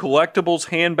 streetwear, collectibles,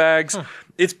 handbags.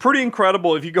 It's pretty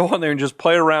incredible if you go on there and just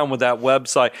play around with that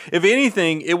website. If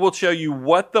anything, it will show you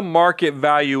what the market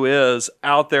value is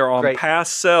out there on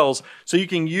past sales, so you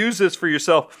can use this for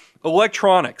yourself.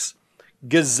 Electronics,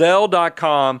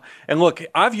 Gazelle.com. And look,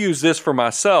 I've used this for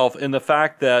myself in the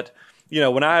fact that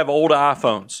when I have old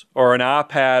iPhones or an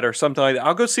iPad or something like that,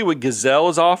 I'll go see what Gazelle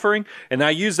is offering, and I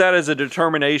use that as a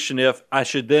determination if I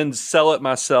should then sell it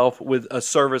myself with a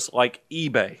service like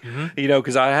eBay.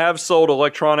 Because I have sold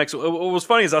electronics. What was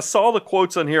funny is I saw the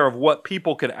quotes on here of what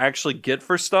people could actually get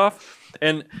for stuff,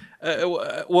 and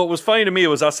what was funny to me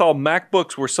was I saw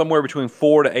MacBooks were somewhere between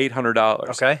 $400 to $800.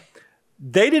 Okay.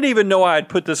 They didn't even know I had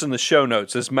put this in the show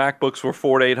notes. This MacBooks were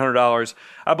 $400 to $800.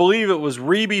 I believe it was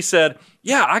Reby said,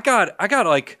 "Yeah, I got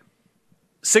like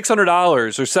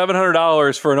 $600 or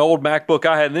 $700 for an old MacBook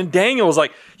I had." And then Daniel was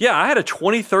like, "Yeah, I had a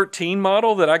 2013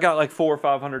 model that I got like $400 or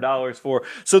 $500 for."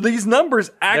 So these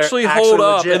numbers actually hold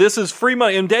up, legit. and this is free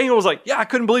money. And Daniel was like, "Yeah, I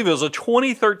couldn't believe it. It was a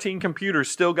 2013 computer,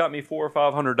 still got me $400 or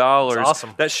 $500." That's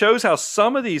awesome. That shows how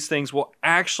some of these things will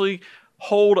actually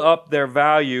hold up their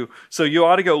value, so you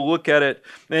ought to go look at it.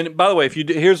 And by the way, if you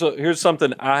do, here's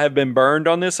something I have been burned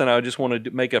on this, and I just want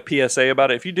to make a PSA about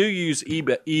it. If you do use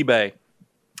eBay,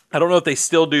 I don't know if they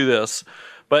still do this,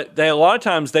 but a lot of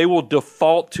times they will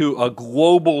default to a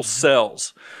global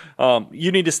sales.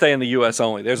 You need to stay in the U.S.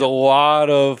 only. There's a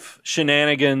lot of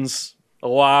shenanigans, a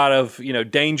lot of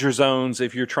danger zones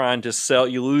if you're trying to sell.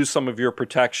 You lose some of your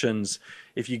protections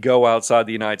if you go outside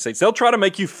the United States. They'll try to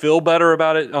make you feel better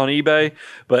about it on eBay,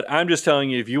 but I'm just telling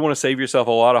you, if you want to save yourself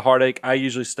a lot of heartache, I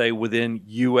usually stay within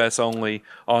U.S. only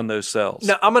on those sales.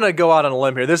 Now, I'm going to go out on a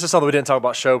limb here. This is something we didn't talk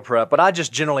about show prep, but I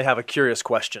just generally have a curious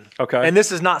question. Okay. And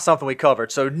this is not something we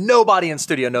covered, so nobody in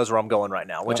studio knows where I'm going right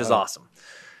now, which is awesome.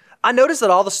 I noticed that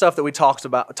all the stuff that we talked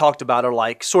about are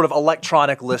like sort of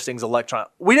electronic listings,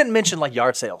 We didn't mention like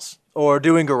yard sales or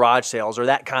doing garage sales or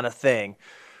that kind of thing.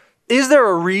 Is there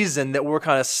a reason that we're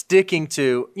kind of sticking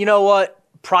to, you know what,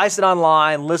 price it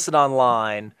online, list it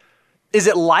online? Is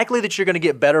it likely that you're going to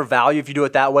get better value if you do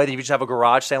it that way than if you just have a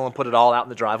garage sale and put it all out in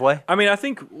the driveway? I mean, I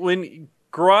think when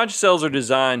garage sales are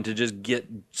designed to just get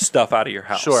stuff out of your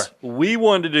house. Sure. We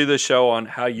wanted to do this show on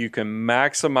how you can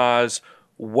maximize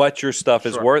what your stuff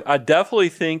is worth. I definitely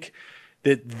think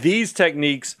that these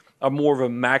techniques are more of a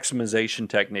maximization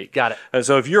technique. Got it. And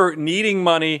so if you're needing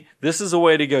money, this is a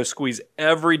way to go squeeze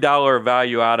every dollar of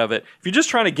value out of it. If you're just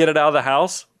trying to get it out of the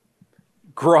house,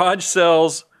 garage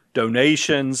sales,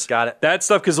 donations, got it. That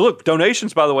stuff. Because look,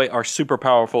 donations, by the way, are super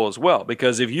powerful as well.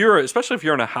 Because especially if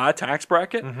you're in a high tax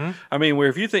bracket, I mean, where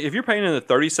if you're paying in the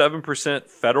 37%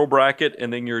 federal bracket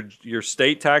and then your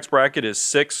state tax bracket is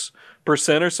 6%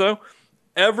 or so,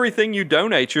 everything you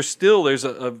donate, there's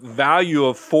a value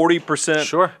of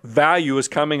 40% value is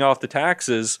coming off the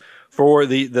taxes for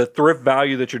the thrift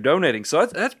value that you're donating. So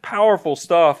that's powerful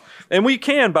stuff. And we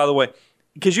can, by the way,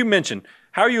 because you mentioned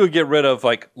how you would get rid of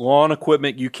like lawn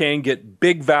equipment. You can get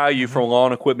big value from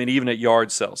lawn equipment even at yard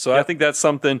sales. So I think that's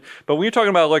something. But when you're talking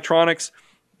about electronics,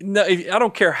 no, I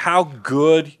don't care how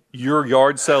good your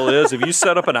yard sale is. If you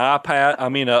set up a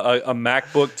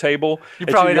MacBook table, you're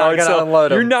probably not going to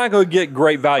unload them. You're not going to get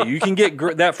great value. You can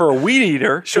get that for a weed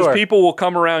eater, because people will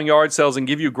come around yard sales and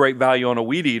give you great value on a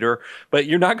weed eater, but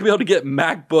you're not going to be able to get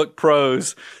MacBook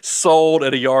Pros sold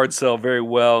at a yard sale very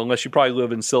well unless you probably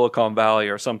live in Silicon Valley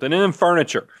or something. And then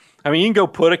furniture. I mean, you can go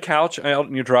put a couch out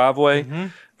in your driveway,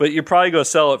 but you're probably going to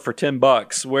sell it for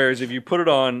 $10. Whereas if you put it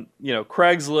on,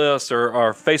 Craigslist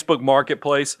or Facebook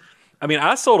Marketplace, I mean,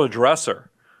 I sold a dresser,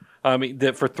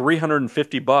 that for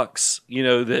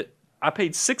 $350. That I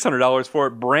paid $600 for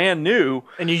it, brand new,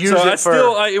 and you used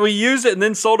it we used it and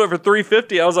then sold it for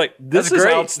 $350. I was like, this is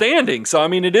outstanding. So I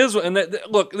mean, it is. And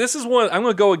look, this is one. I'm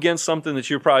going to go against something that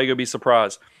you're probably going to be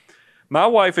surprised. My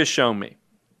wife has shown me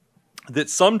that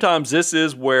sometimes this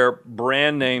is where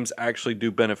brand names actually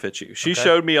do benefit you. She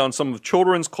showed me on some of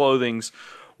children's clothings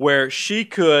where she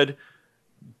could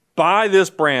buy this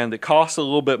brand that costs a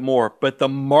little bit more, but the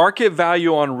market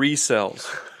value on resales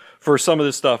for some of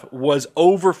this stuff was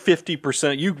over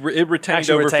 50%. It retained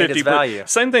over 50%. Its value.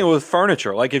 Same thing with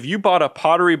furniture. Like if you bought a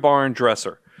Pottery Barn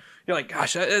dresser, you're like,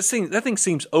 gosh, that thing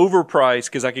seems overpriced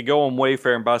because I could go on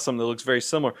Wayfair and buy something that looks very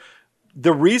similar.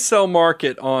 The resale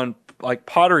market on like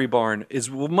Pottery Barn is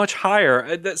much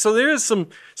higher. So there is some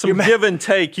give and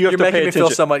take. You have to pay attention. You're making me feel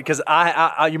so much because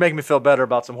you're making me feel better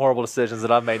about some horrible decisions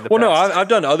that I've made in the past. Well, no, I've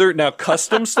done other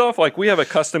custom stuff. Like we have a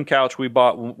custom couch we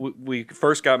bought when we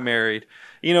first got married.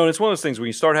 And it's one of those things where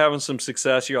you start having some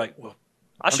success. You're like, well,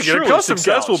 I should get a custom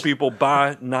successful couch. People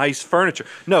buy nice furniture.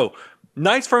 No.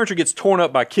 Nice furniture gets torn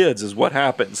up by kids is what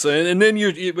happens. And then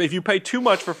if you pay too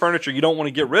much for furniture, you don't want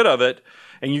to get rid of it.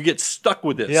 And you get stuck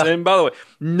with this. Yeah. And by the way,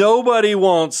 nobody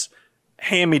wants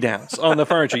hand-me-downs on the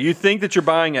furniture. You think that you're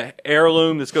buying an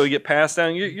heirloom that's going to get passed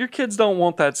down. Your kids don't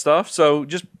want that stuff. So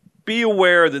just be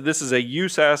aware that this is a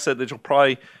use asset that you'll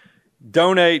probably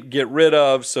donate, get rid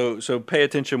of. So pay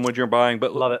attention when you're buying.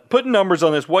 But love it. Put numbers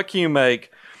on this. What can you make?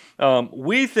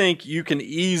 We think you can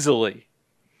easily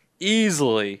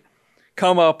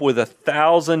come up with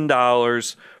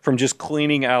 $1,000 from just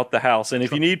cleaning out the house. And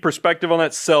if you need perspective on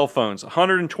that, cell phones,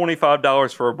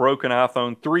 $125 for a broken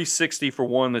iPhone, $360 for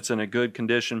one that's in a good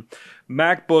condition.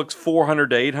 MacBooks, $400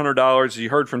 to $800.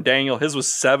 You heard from Daniel, his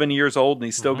was 7 years old and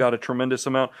he still got a tremendous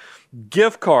amount.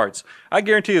 Gift cards. I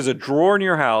guarantee there's a drawer in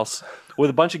your house with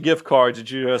a bunch of gift cards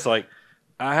that you're just like,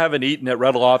 I haven't eaten at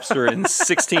Red Lobster in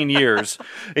 16 years,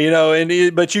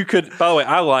 but you could, by the way,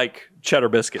 I like cheddar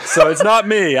biscuits. So it's not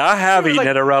me. I have eaten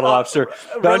at a Red Lobster.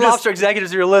 Red Lobster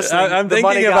executives, you're listening. I'm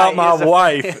thinking about my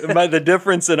wife, about the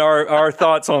difference in our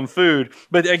thoughts on food.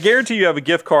 But I guarantee you have a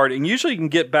gift card, and usually you can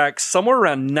get back somewhere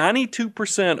around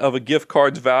 92% of a gift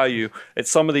card's value at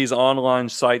some of these online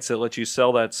sites that let you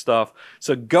sell that stuff.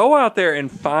 So go out there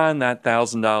and find that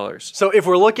 $1,000. So if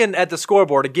we're looking at the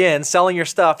scoreboard, again, selling your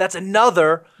stuff, that's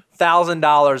another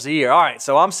 $1,000 a year. All right,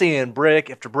 so I'm seeing brick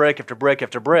after brick after brick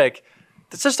after brick.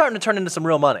 It's just starting to turn into some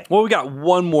real money. Well, we got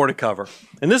one more to cover,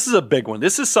 and this is a big one.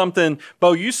 This is something,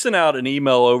 Bo, you sent out an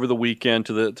email over the weekend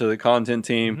to the content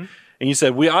team, and you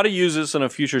said we ought to use this in a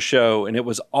future show, and it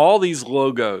was all these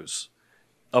logos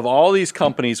of all these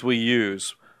companies we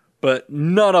use, but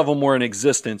none of them were in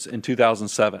existence in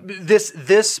 2007. This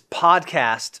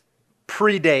podcast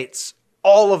predates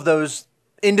all of those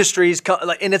industries,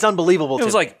 and it's unbelievable. It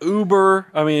was like Uber.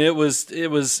 I mean, it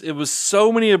was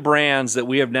so many brands that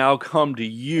we have now come to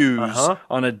use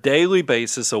on a daily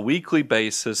basis, a weekly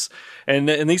basis,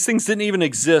 and these things didn't even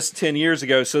exist 10 years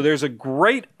ago. So there's a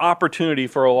great opportunity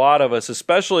for a lot of us,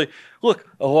 especially. Look,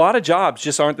 a lot of jobs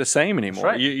just aren't the same anymore.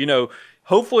 Right. You know.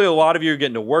 Hopefully, a lot of you are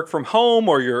getting to work from home,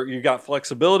 or you got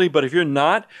flexibility. But if you're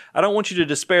not, I don't want you to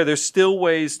despair. There's still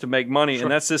ways to make money, and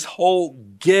that's this whole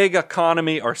gig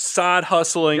economy or side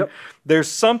hustling. Yep. There's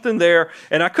something there,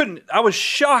 and I was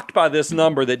shocked by this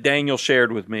number that Daniel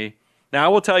shared with me. Now, I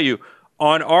will tell you,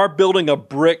 on our building a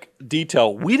brick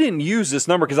detail, we didn't use this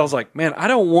number because I was like, man, I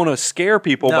don't want to scare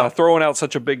people by throwing out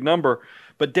such a big number.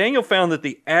 But Daniel found that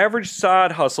the average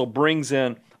side hustle brings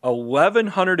in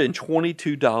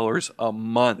 $1,122 a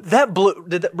month. Did that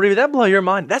blow your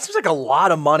mind? That seems like a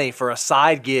lot of money for a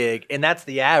side gig, and that's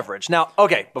the average. Now,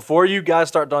 okay, before you guys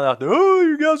start throwing out,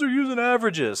 you guys are using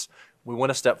averages, we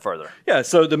went a step further. Yeah,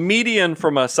 so the median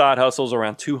from a side hustle is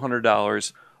around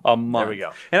 $200 a month. There we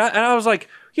go. And I was like,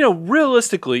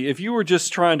 realistically, if you were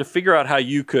just trying to figure out how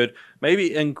you could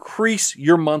maybe increase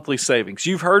your monthly savings.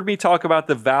 You've heard me talk about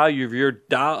the value of your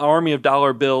army of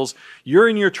dollar bills. You're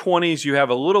in your 20s. You have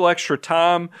a little extra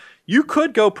time. You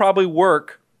could go probably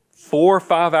work 4 or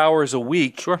 5 hours a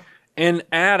week and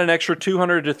add an extra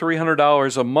 $200 to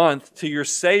 $300 a month to your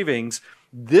savings.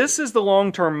 This is the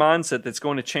long-term mindset that's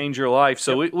going to change your life.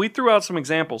 So we threw out some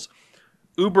examples.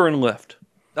 Uber and Lyft.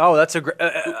 Oh, that's a great.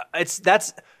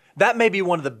 That may be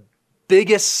one of the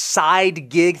biggest side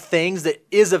gig things that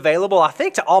is available, I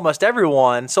think, to almost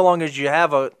everyone, so long as you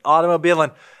have an automobile.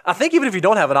 And I think even if you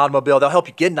don't have an automobile, they'll help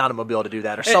you get an automobile to do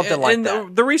that or something like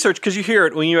that. The research, because you hear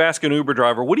it when you ask an Uber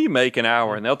driver, what do you make an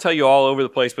hour? And they'll tell you all over the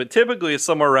place, but typically it's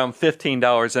somewhere around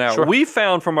 $15 an hour. Sure. We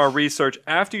found from our research,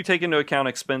 after you take into account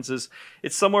expenses,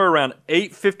 it's somewhere around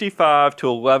 $8.55 to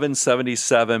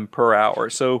 $11.77 per hour.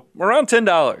 So around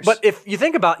 $10. But if you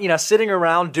think about, sitting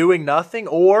around doing nothing,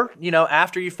 or,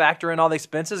 after you factor in all the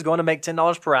expenses, going to make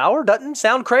 $10 per hour doesn't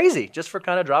sound crazy just for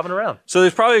kind of driving around. So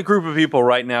there's probably a group of people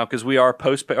right now, because we are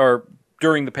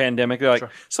during the pandemic, they're like,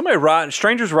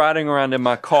 strangers riding around in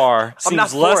my car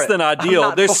seems less than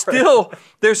ideal.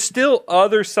 There's still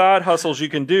other side hustles you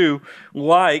can do,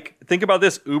 like, think about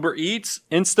this, Uber Eats,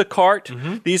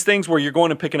 Instacart, these things where you're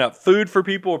going and picking up food for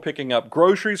people or picking up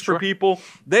groceries for people.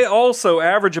 They also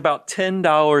average about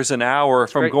 $10 an hour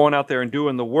from going out there and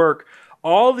doing the work.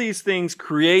 All these things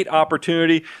create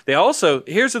opportunity. They also,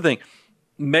 here's the thing,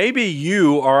 maybe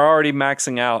you are already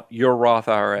maxing out your Roth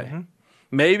IRA.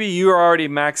 Maybe you are already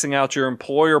maxing out your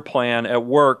employer plan at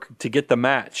work to get the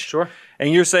match. Sure.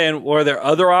 And you're saying, well, are there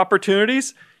other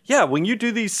opportunities? Yeah, when you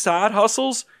do these side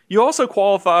hustles, you also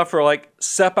qualify for like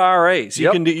SEP IRAs.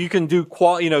 You can do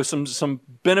some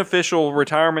beneficial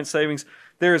retirement savings.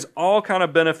 There's all kind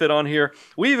of benefit on here.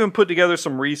 We even put together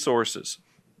some resources.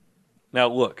 Now,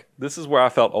 look, this is where I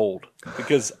felt old,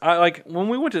 because when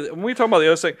we were talking about the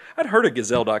other section, I'd heard of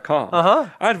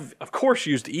Gazelle.com. I'd, of course,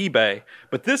 used eBay,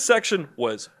 but this section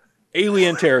was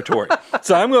alien territory.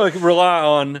 So I'm going to rely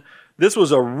on, this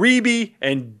was a Reby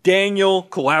and Daniel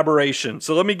collaboration.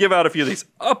 So let me give out a few of these.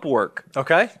 Upwork.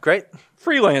 Okay, great.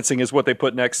 Freelancing is what they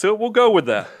put next to it. We'll go with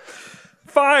that.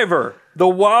 Fiverr. The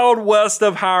Wild West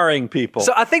of hiring people.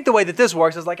 So I think the way that this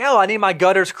works is like, I need my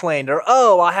gutters cleaned, or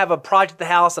I have a project at the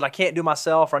house that I can't do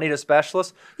myself, or I need a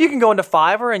specialist. You can go into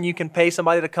Fiverr and you can pay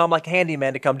somebody to come, like a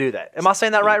handyman, to come do that. Am I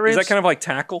saying that right, Reeves? Is that kind of like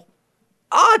Tackle?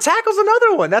 Tackle's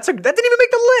another one. That didn't even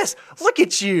make the list. Look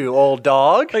at you, old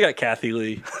dog. They got Kathy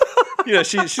Lee.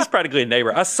 She's practically a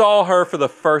neighbor. I saw her for the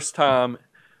first time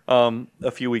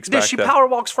a few weeks back. She power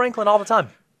walks Franklin all the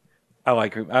time. I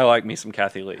like me some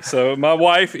Kathy Lee. So my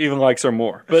wife even likes her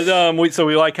more. But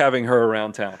we like having her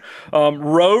around town.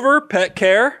 Rover Pet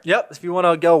Care. Yep. If you want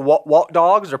to go walk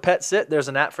dogs or pet sit, there's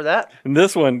an app for that. And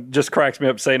this one just cracks me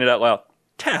up saying it out loud.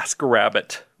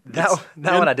 TaskRabbit. That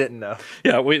one I didn't know.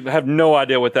 Yeah, we have no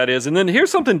idea what that is. And then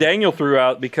here's something Daniel threw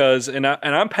out, because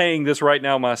I'm paying this right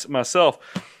now myself.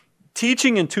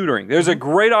 Teaching and tutoring. There's a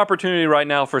great opportunity right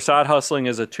now for side hustling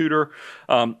as a tutor.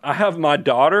 I have my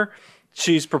daughter.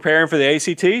 She's preparing for the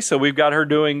ACT, so we've got her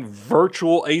doing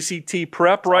virtual ACT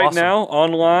prep right now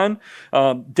online.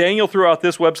 Daniel threw out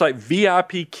this website,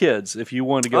 VIP Kids, if you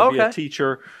wanted to go be a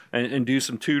teacher and do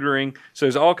some tutoring. So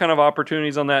there's all kind of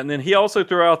opportunities on that. And then he also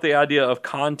threw out the idea of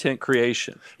content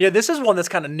creation. Yeah, this is one that's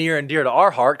kind of near and dear to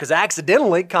our heart, because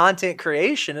accidentally content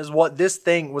creation is what this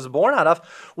thing was born out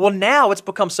of. Well, now it's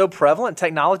become so prevalent.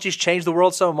 Technology's changed the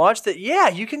world so much that,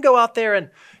 you can go out there and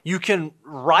you can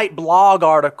write blog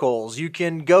articles, you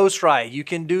can ghostwrite, you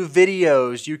can do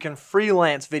videos, you can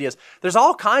freelance videos. There's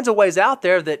all kinds of ways out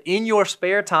there that in your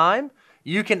spare time,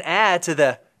 you can add to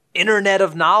the internet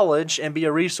of knowledge and be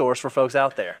a resource for folks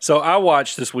out there. So I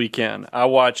watched this weekend. I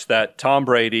watched that Tom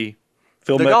Brady,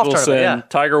 Phil The golf Mickelson, tournament, yeah.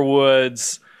 Tiger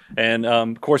Woods, and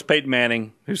of course Peyton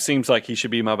Manning, who seems like he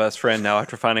should be my best friend now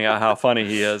after finding out how funny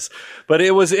he is. But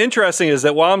it was interesting is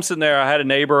that while I'm sitting there, I had a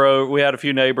neighbor over, we had a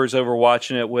few neighbors over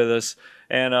watching it with us,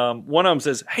 and one of them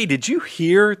says, "Hey, did you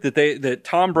hear that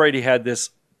Tom Brady had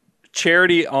this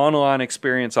charity online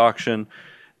experience auction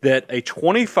that a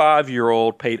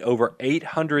 25-year-old paid over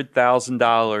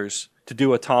 $800,000 to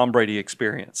do a Tom Brady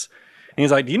experience?" And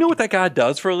he's like, "Do you know what that guy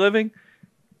does for a living?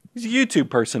 He's a YouTube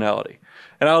personality."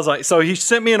 And I was like, so he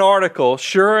sent me an article.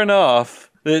 Sure enough,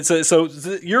 so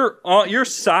your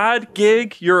side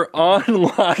gig, your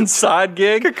online side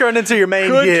gig, Could turn into your main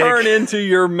could gig. turn into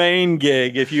your main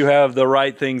gig if you have the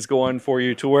right things going for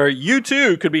you, to where you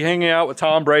too could be hanging out with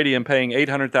Tom Brady and paying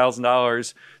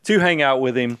 $800,000 to hang out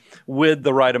with him with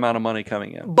the right amount of money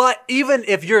coming in. But even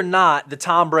if you're not the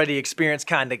Tom Brady experience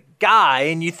kind of guy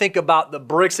and you think about the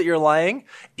bricks that you're laying,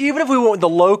 even if we went with the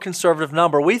low conservative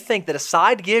number, we think that a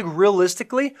side gig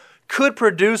realistically could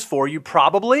produce for you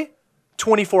probably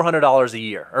 $2,400 a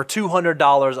year or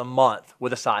 $200 a month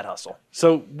with a side hustle.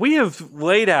 So we have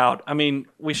laid out, I mean,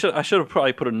 I should have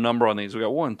probably put a number on these. We got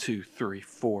 1, 2, 3,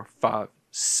 4, 5,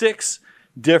 6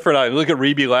 different items. Look at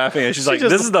Rebe laughing, and she's like,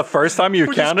 "This is the first time you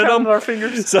counted them?" Our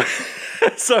fingers.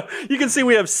 So you can see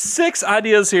we have 6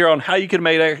 ideas here on how you can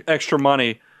make extra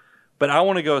money, but I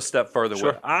want to go a step further.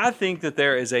 Sure. With I think that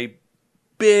there is a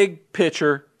big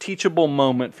picture, teachable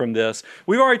moment from this.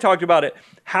 We've already talked about it.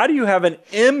 How do you have an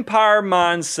empire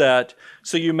mindset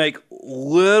so you make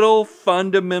little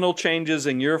fundamental changes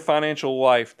in your financial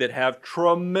life that have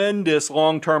tremendous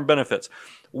long-term benefits?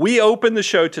 We opened the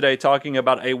show today talking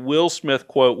about a Will Smith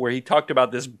quote where he talked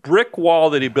about this brick wall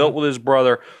that he built with his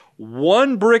brother,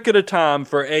 one brick at a time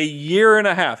for a year and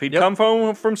a half. He'd come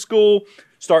home from school,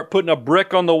 start putting a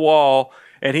brick on the wall,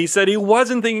 and he said he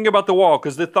wasn't thinking about the wall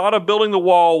because the thought of building the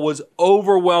wall was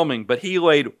overwhelming, but he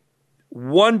laid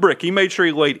one brick. He made sure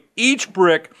he laid each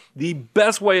brick the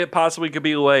best way it possibly could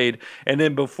be laid, and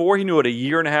then before he knew it, a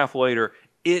year and a half later,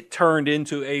 it turned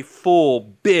into a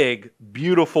full, big,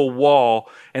 beautiful wall.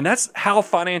 And that's how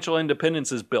financial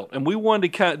independence is built. And we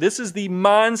wanted to this is the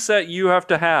mindset you have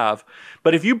to have.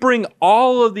 But if you bring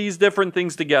all of these different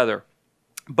things together,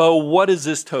 Bo, what is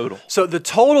this total? So the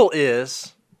total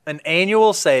is an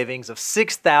annual savings of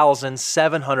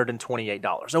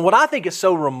 $6,728. And what I think is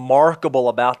so remarkable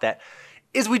about that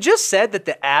is we just said that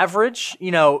the average,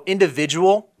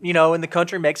 individual, in the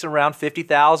country makes around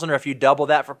 $50,000, or if you double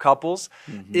that for couples,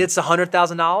 it's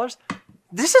 $100,000.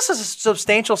 This is a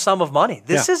substantial sum of money.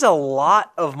 This is a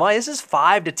lot of money. This is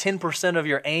 5 to 10% of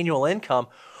your annual income.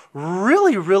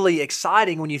 Really, really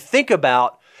exciting when you think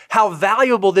about how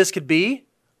valuable this could be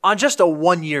on just a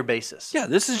 1-year basis. Yeah,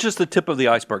 this is just the tip of the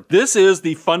iceberg. This is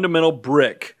the fundamental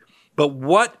brick. But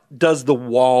what does the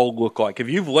wall look like? If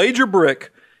you've laid your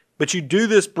brick, but you do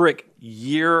this brick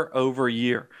year over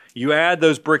year, you add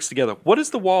those bricks together, what does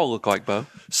the wall look like, Bo?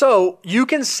 So you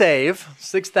can save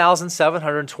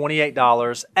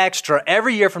 $6,728 extra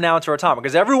every year from now until retirement,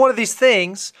 because every one of these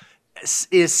things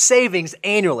is savings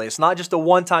annually. It's not just a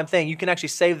one-time thing. You can actually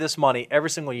save this money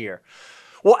every single year.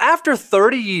 Well, after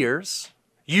 30 years,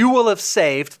 you will have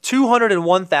saved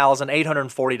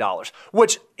 $201,840,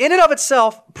 which in and of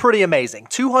itself, pretty amazing.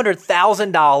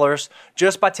 $200,000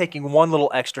 just by taking one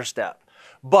little extra step.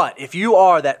 But if you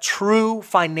are that true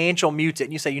financial mutant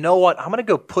and you say, you know what, I'm going to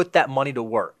go put that money to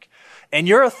work, and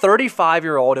you're a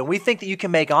 35-year-old, and we think that you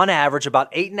can make on average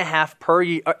about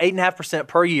 8.5%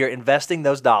 per year investing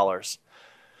those dollars,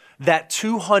 that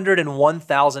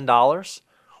 $201,000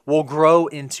 will grow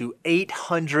into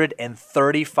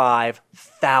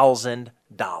 $835,000.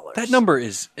 That number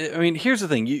is, here's the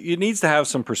thing. You needs to have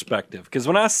some perspective, because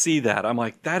when I see that, I'm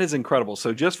like, that is incredible.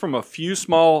 So just from a few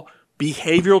small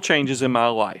behavioral changes in my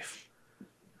life,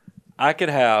 I could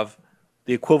have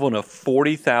the equivalent of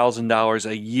 $40,000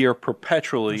 a year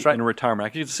perpetually in retirement. I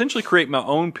could essentially create my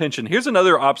own pension. Here's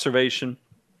another observation.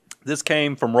 This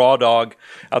came from Raw Dog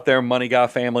out there in Money Guy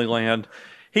family land.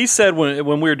 He said when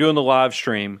we were doing the live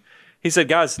stream, he said,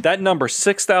 guys, that number,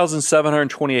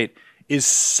 6,728, is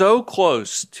so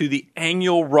close to the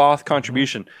annual Roth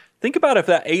contribution. Think about if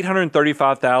that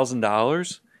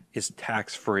 $835,000 is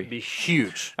tax-free. Be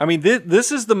huge. I mean,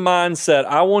 this is the mindset.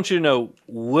 I want you to know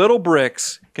little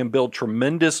bricks can build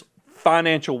tremendous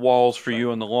financial walls for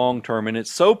you in the long term, and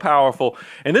it's so powerful.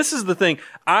 And this is the thing.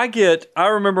 I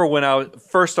remember when I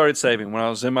first started saving, when I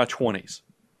was in my 20s.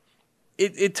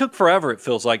 It took forever, it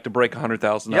feels like, to break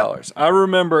 $100,000. Yep. I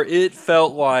remember it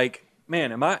felt like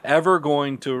man, am I ever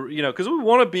going to, because we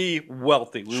want to be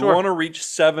wealthy. We Sure. want to reach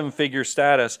 7-figure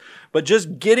status. But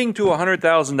just getting to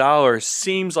 $100,000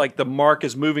 seems like the mark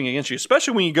is moving against you,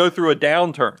 especially when you go through a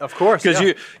downturn. Of course,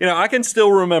 Because, yeah. I can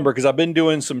still remember, because I've been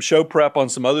doing some show prep on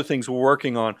some other things we're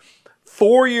working on.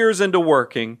 4 years into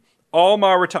working, all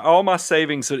my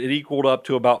savings had equaled up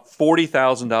to about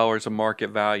 $40,000 of market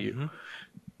value. Mm-hmm.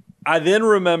 I then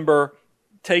remember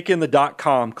taking the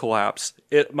 .com collapse.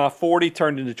 My 40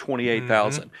 turned into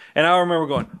 28,000. And I remember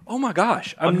going, oh my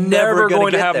gosh, I'm never gonna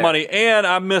going to get have there. money. And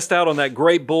I missed out on that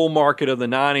great bull market of the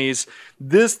 90s.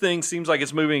 This thing seems like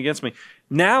it's moving against me.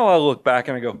 Now I look back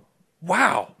and I go,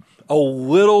 wow, a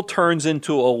little turns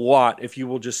into a lot if you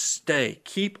will just stay,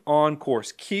 keep on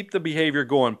course, keep the behavior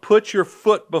going, put your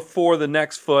foot before the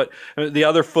next foot, the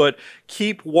other foot,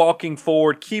 keep walking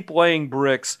forward, keep laying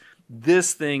bricks.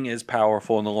 This thing is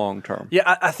powerful in the long term.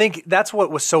 Yeah, I think that's what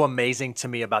was so amazing to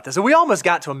me about this. And we almost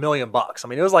got to $1 million. I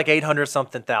mean, it was like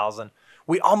 800-something thousand.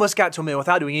 We almost got to $1 million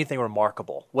without doing anything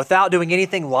remarkable, without doing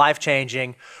anything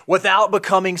life-changing, without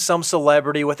becoming some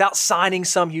celebrity, without signing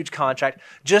some huge contract,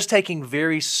 just taking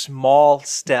very small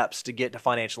steps to get to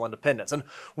financial independence. And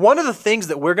one of the things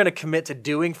that we're going to commit to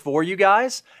doing for you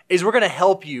guys is we're going to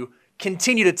help you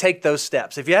continue to take those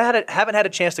steps. If you haven't had a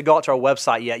chance to go out to our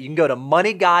website yet, you can go to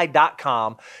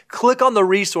moneyguy.com, click on the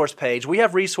resource page. We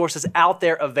have resources out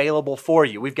there available for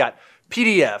you. We've got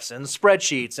PDFs and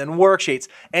spreadsheets and worksheets,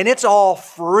 and it's all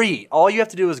free. All you have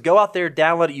to do is go out there,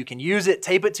 download it. You can use it,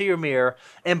 tape it to your mirror,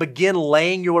 and begin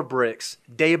laying your bricks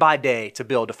day by day to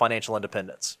build to financial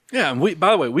independence. Yeah, and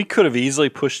by the way, we could have easily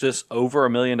pushed this over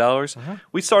 $1 million.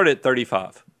 We started at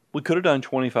 35. We could have done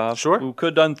 25. Sure. We could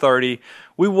have done 30.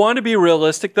 We want to be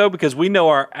realistic, though, because we know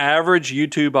our average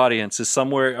YouTube audience is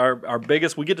somewhere, our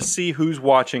biggest, we get to see who's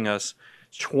watching us,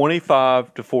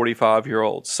 25 to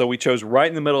 45-year-olds. So we chose right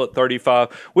in the middle at 35.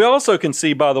 We also can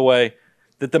see, by the way,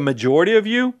 that the majority of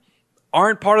you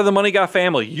aren't part of the Money Guy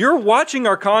family. You're watching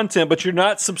our content, but you're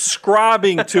not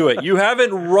subscribing to it. You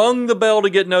haven't rung the bell to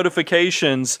get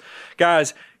notifications.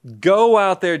 Guys, go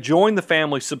out there, join the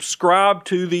family, subscribe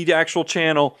to the actual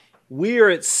channel. We are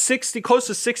at close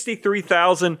to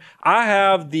 63,000. I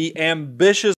have the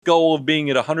ambitious goal of being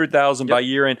at 100,000 by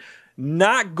year end.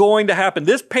 Not going to happen.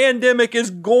 This pandemic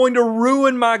is going to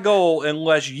ruin my goal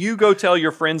unless you go tell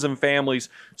your friends and families,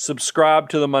 subscribe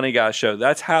to the Money Guy Show.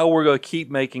 That's how we're going to keep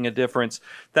making a difference.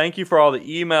 Thank you for all the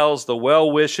emails, the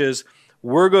well wishes.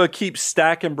 We're going to keep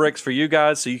stacking bricks for you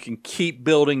guys so you can keep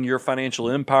building your financial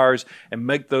empires and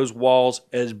make those walls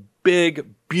as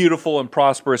big, beautiful, and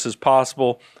prosperous as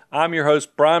possible. I'm your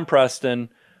host, Brian Preston,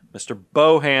 Mr.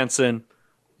 Bo Hansen,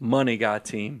 Money Guy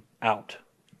team out.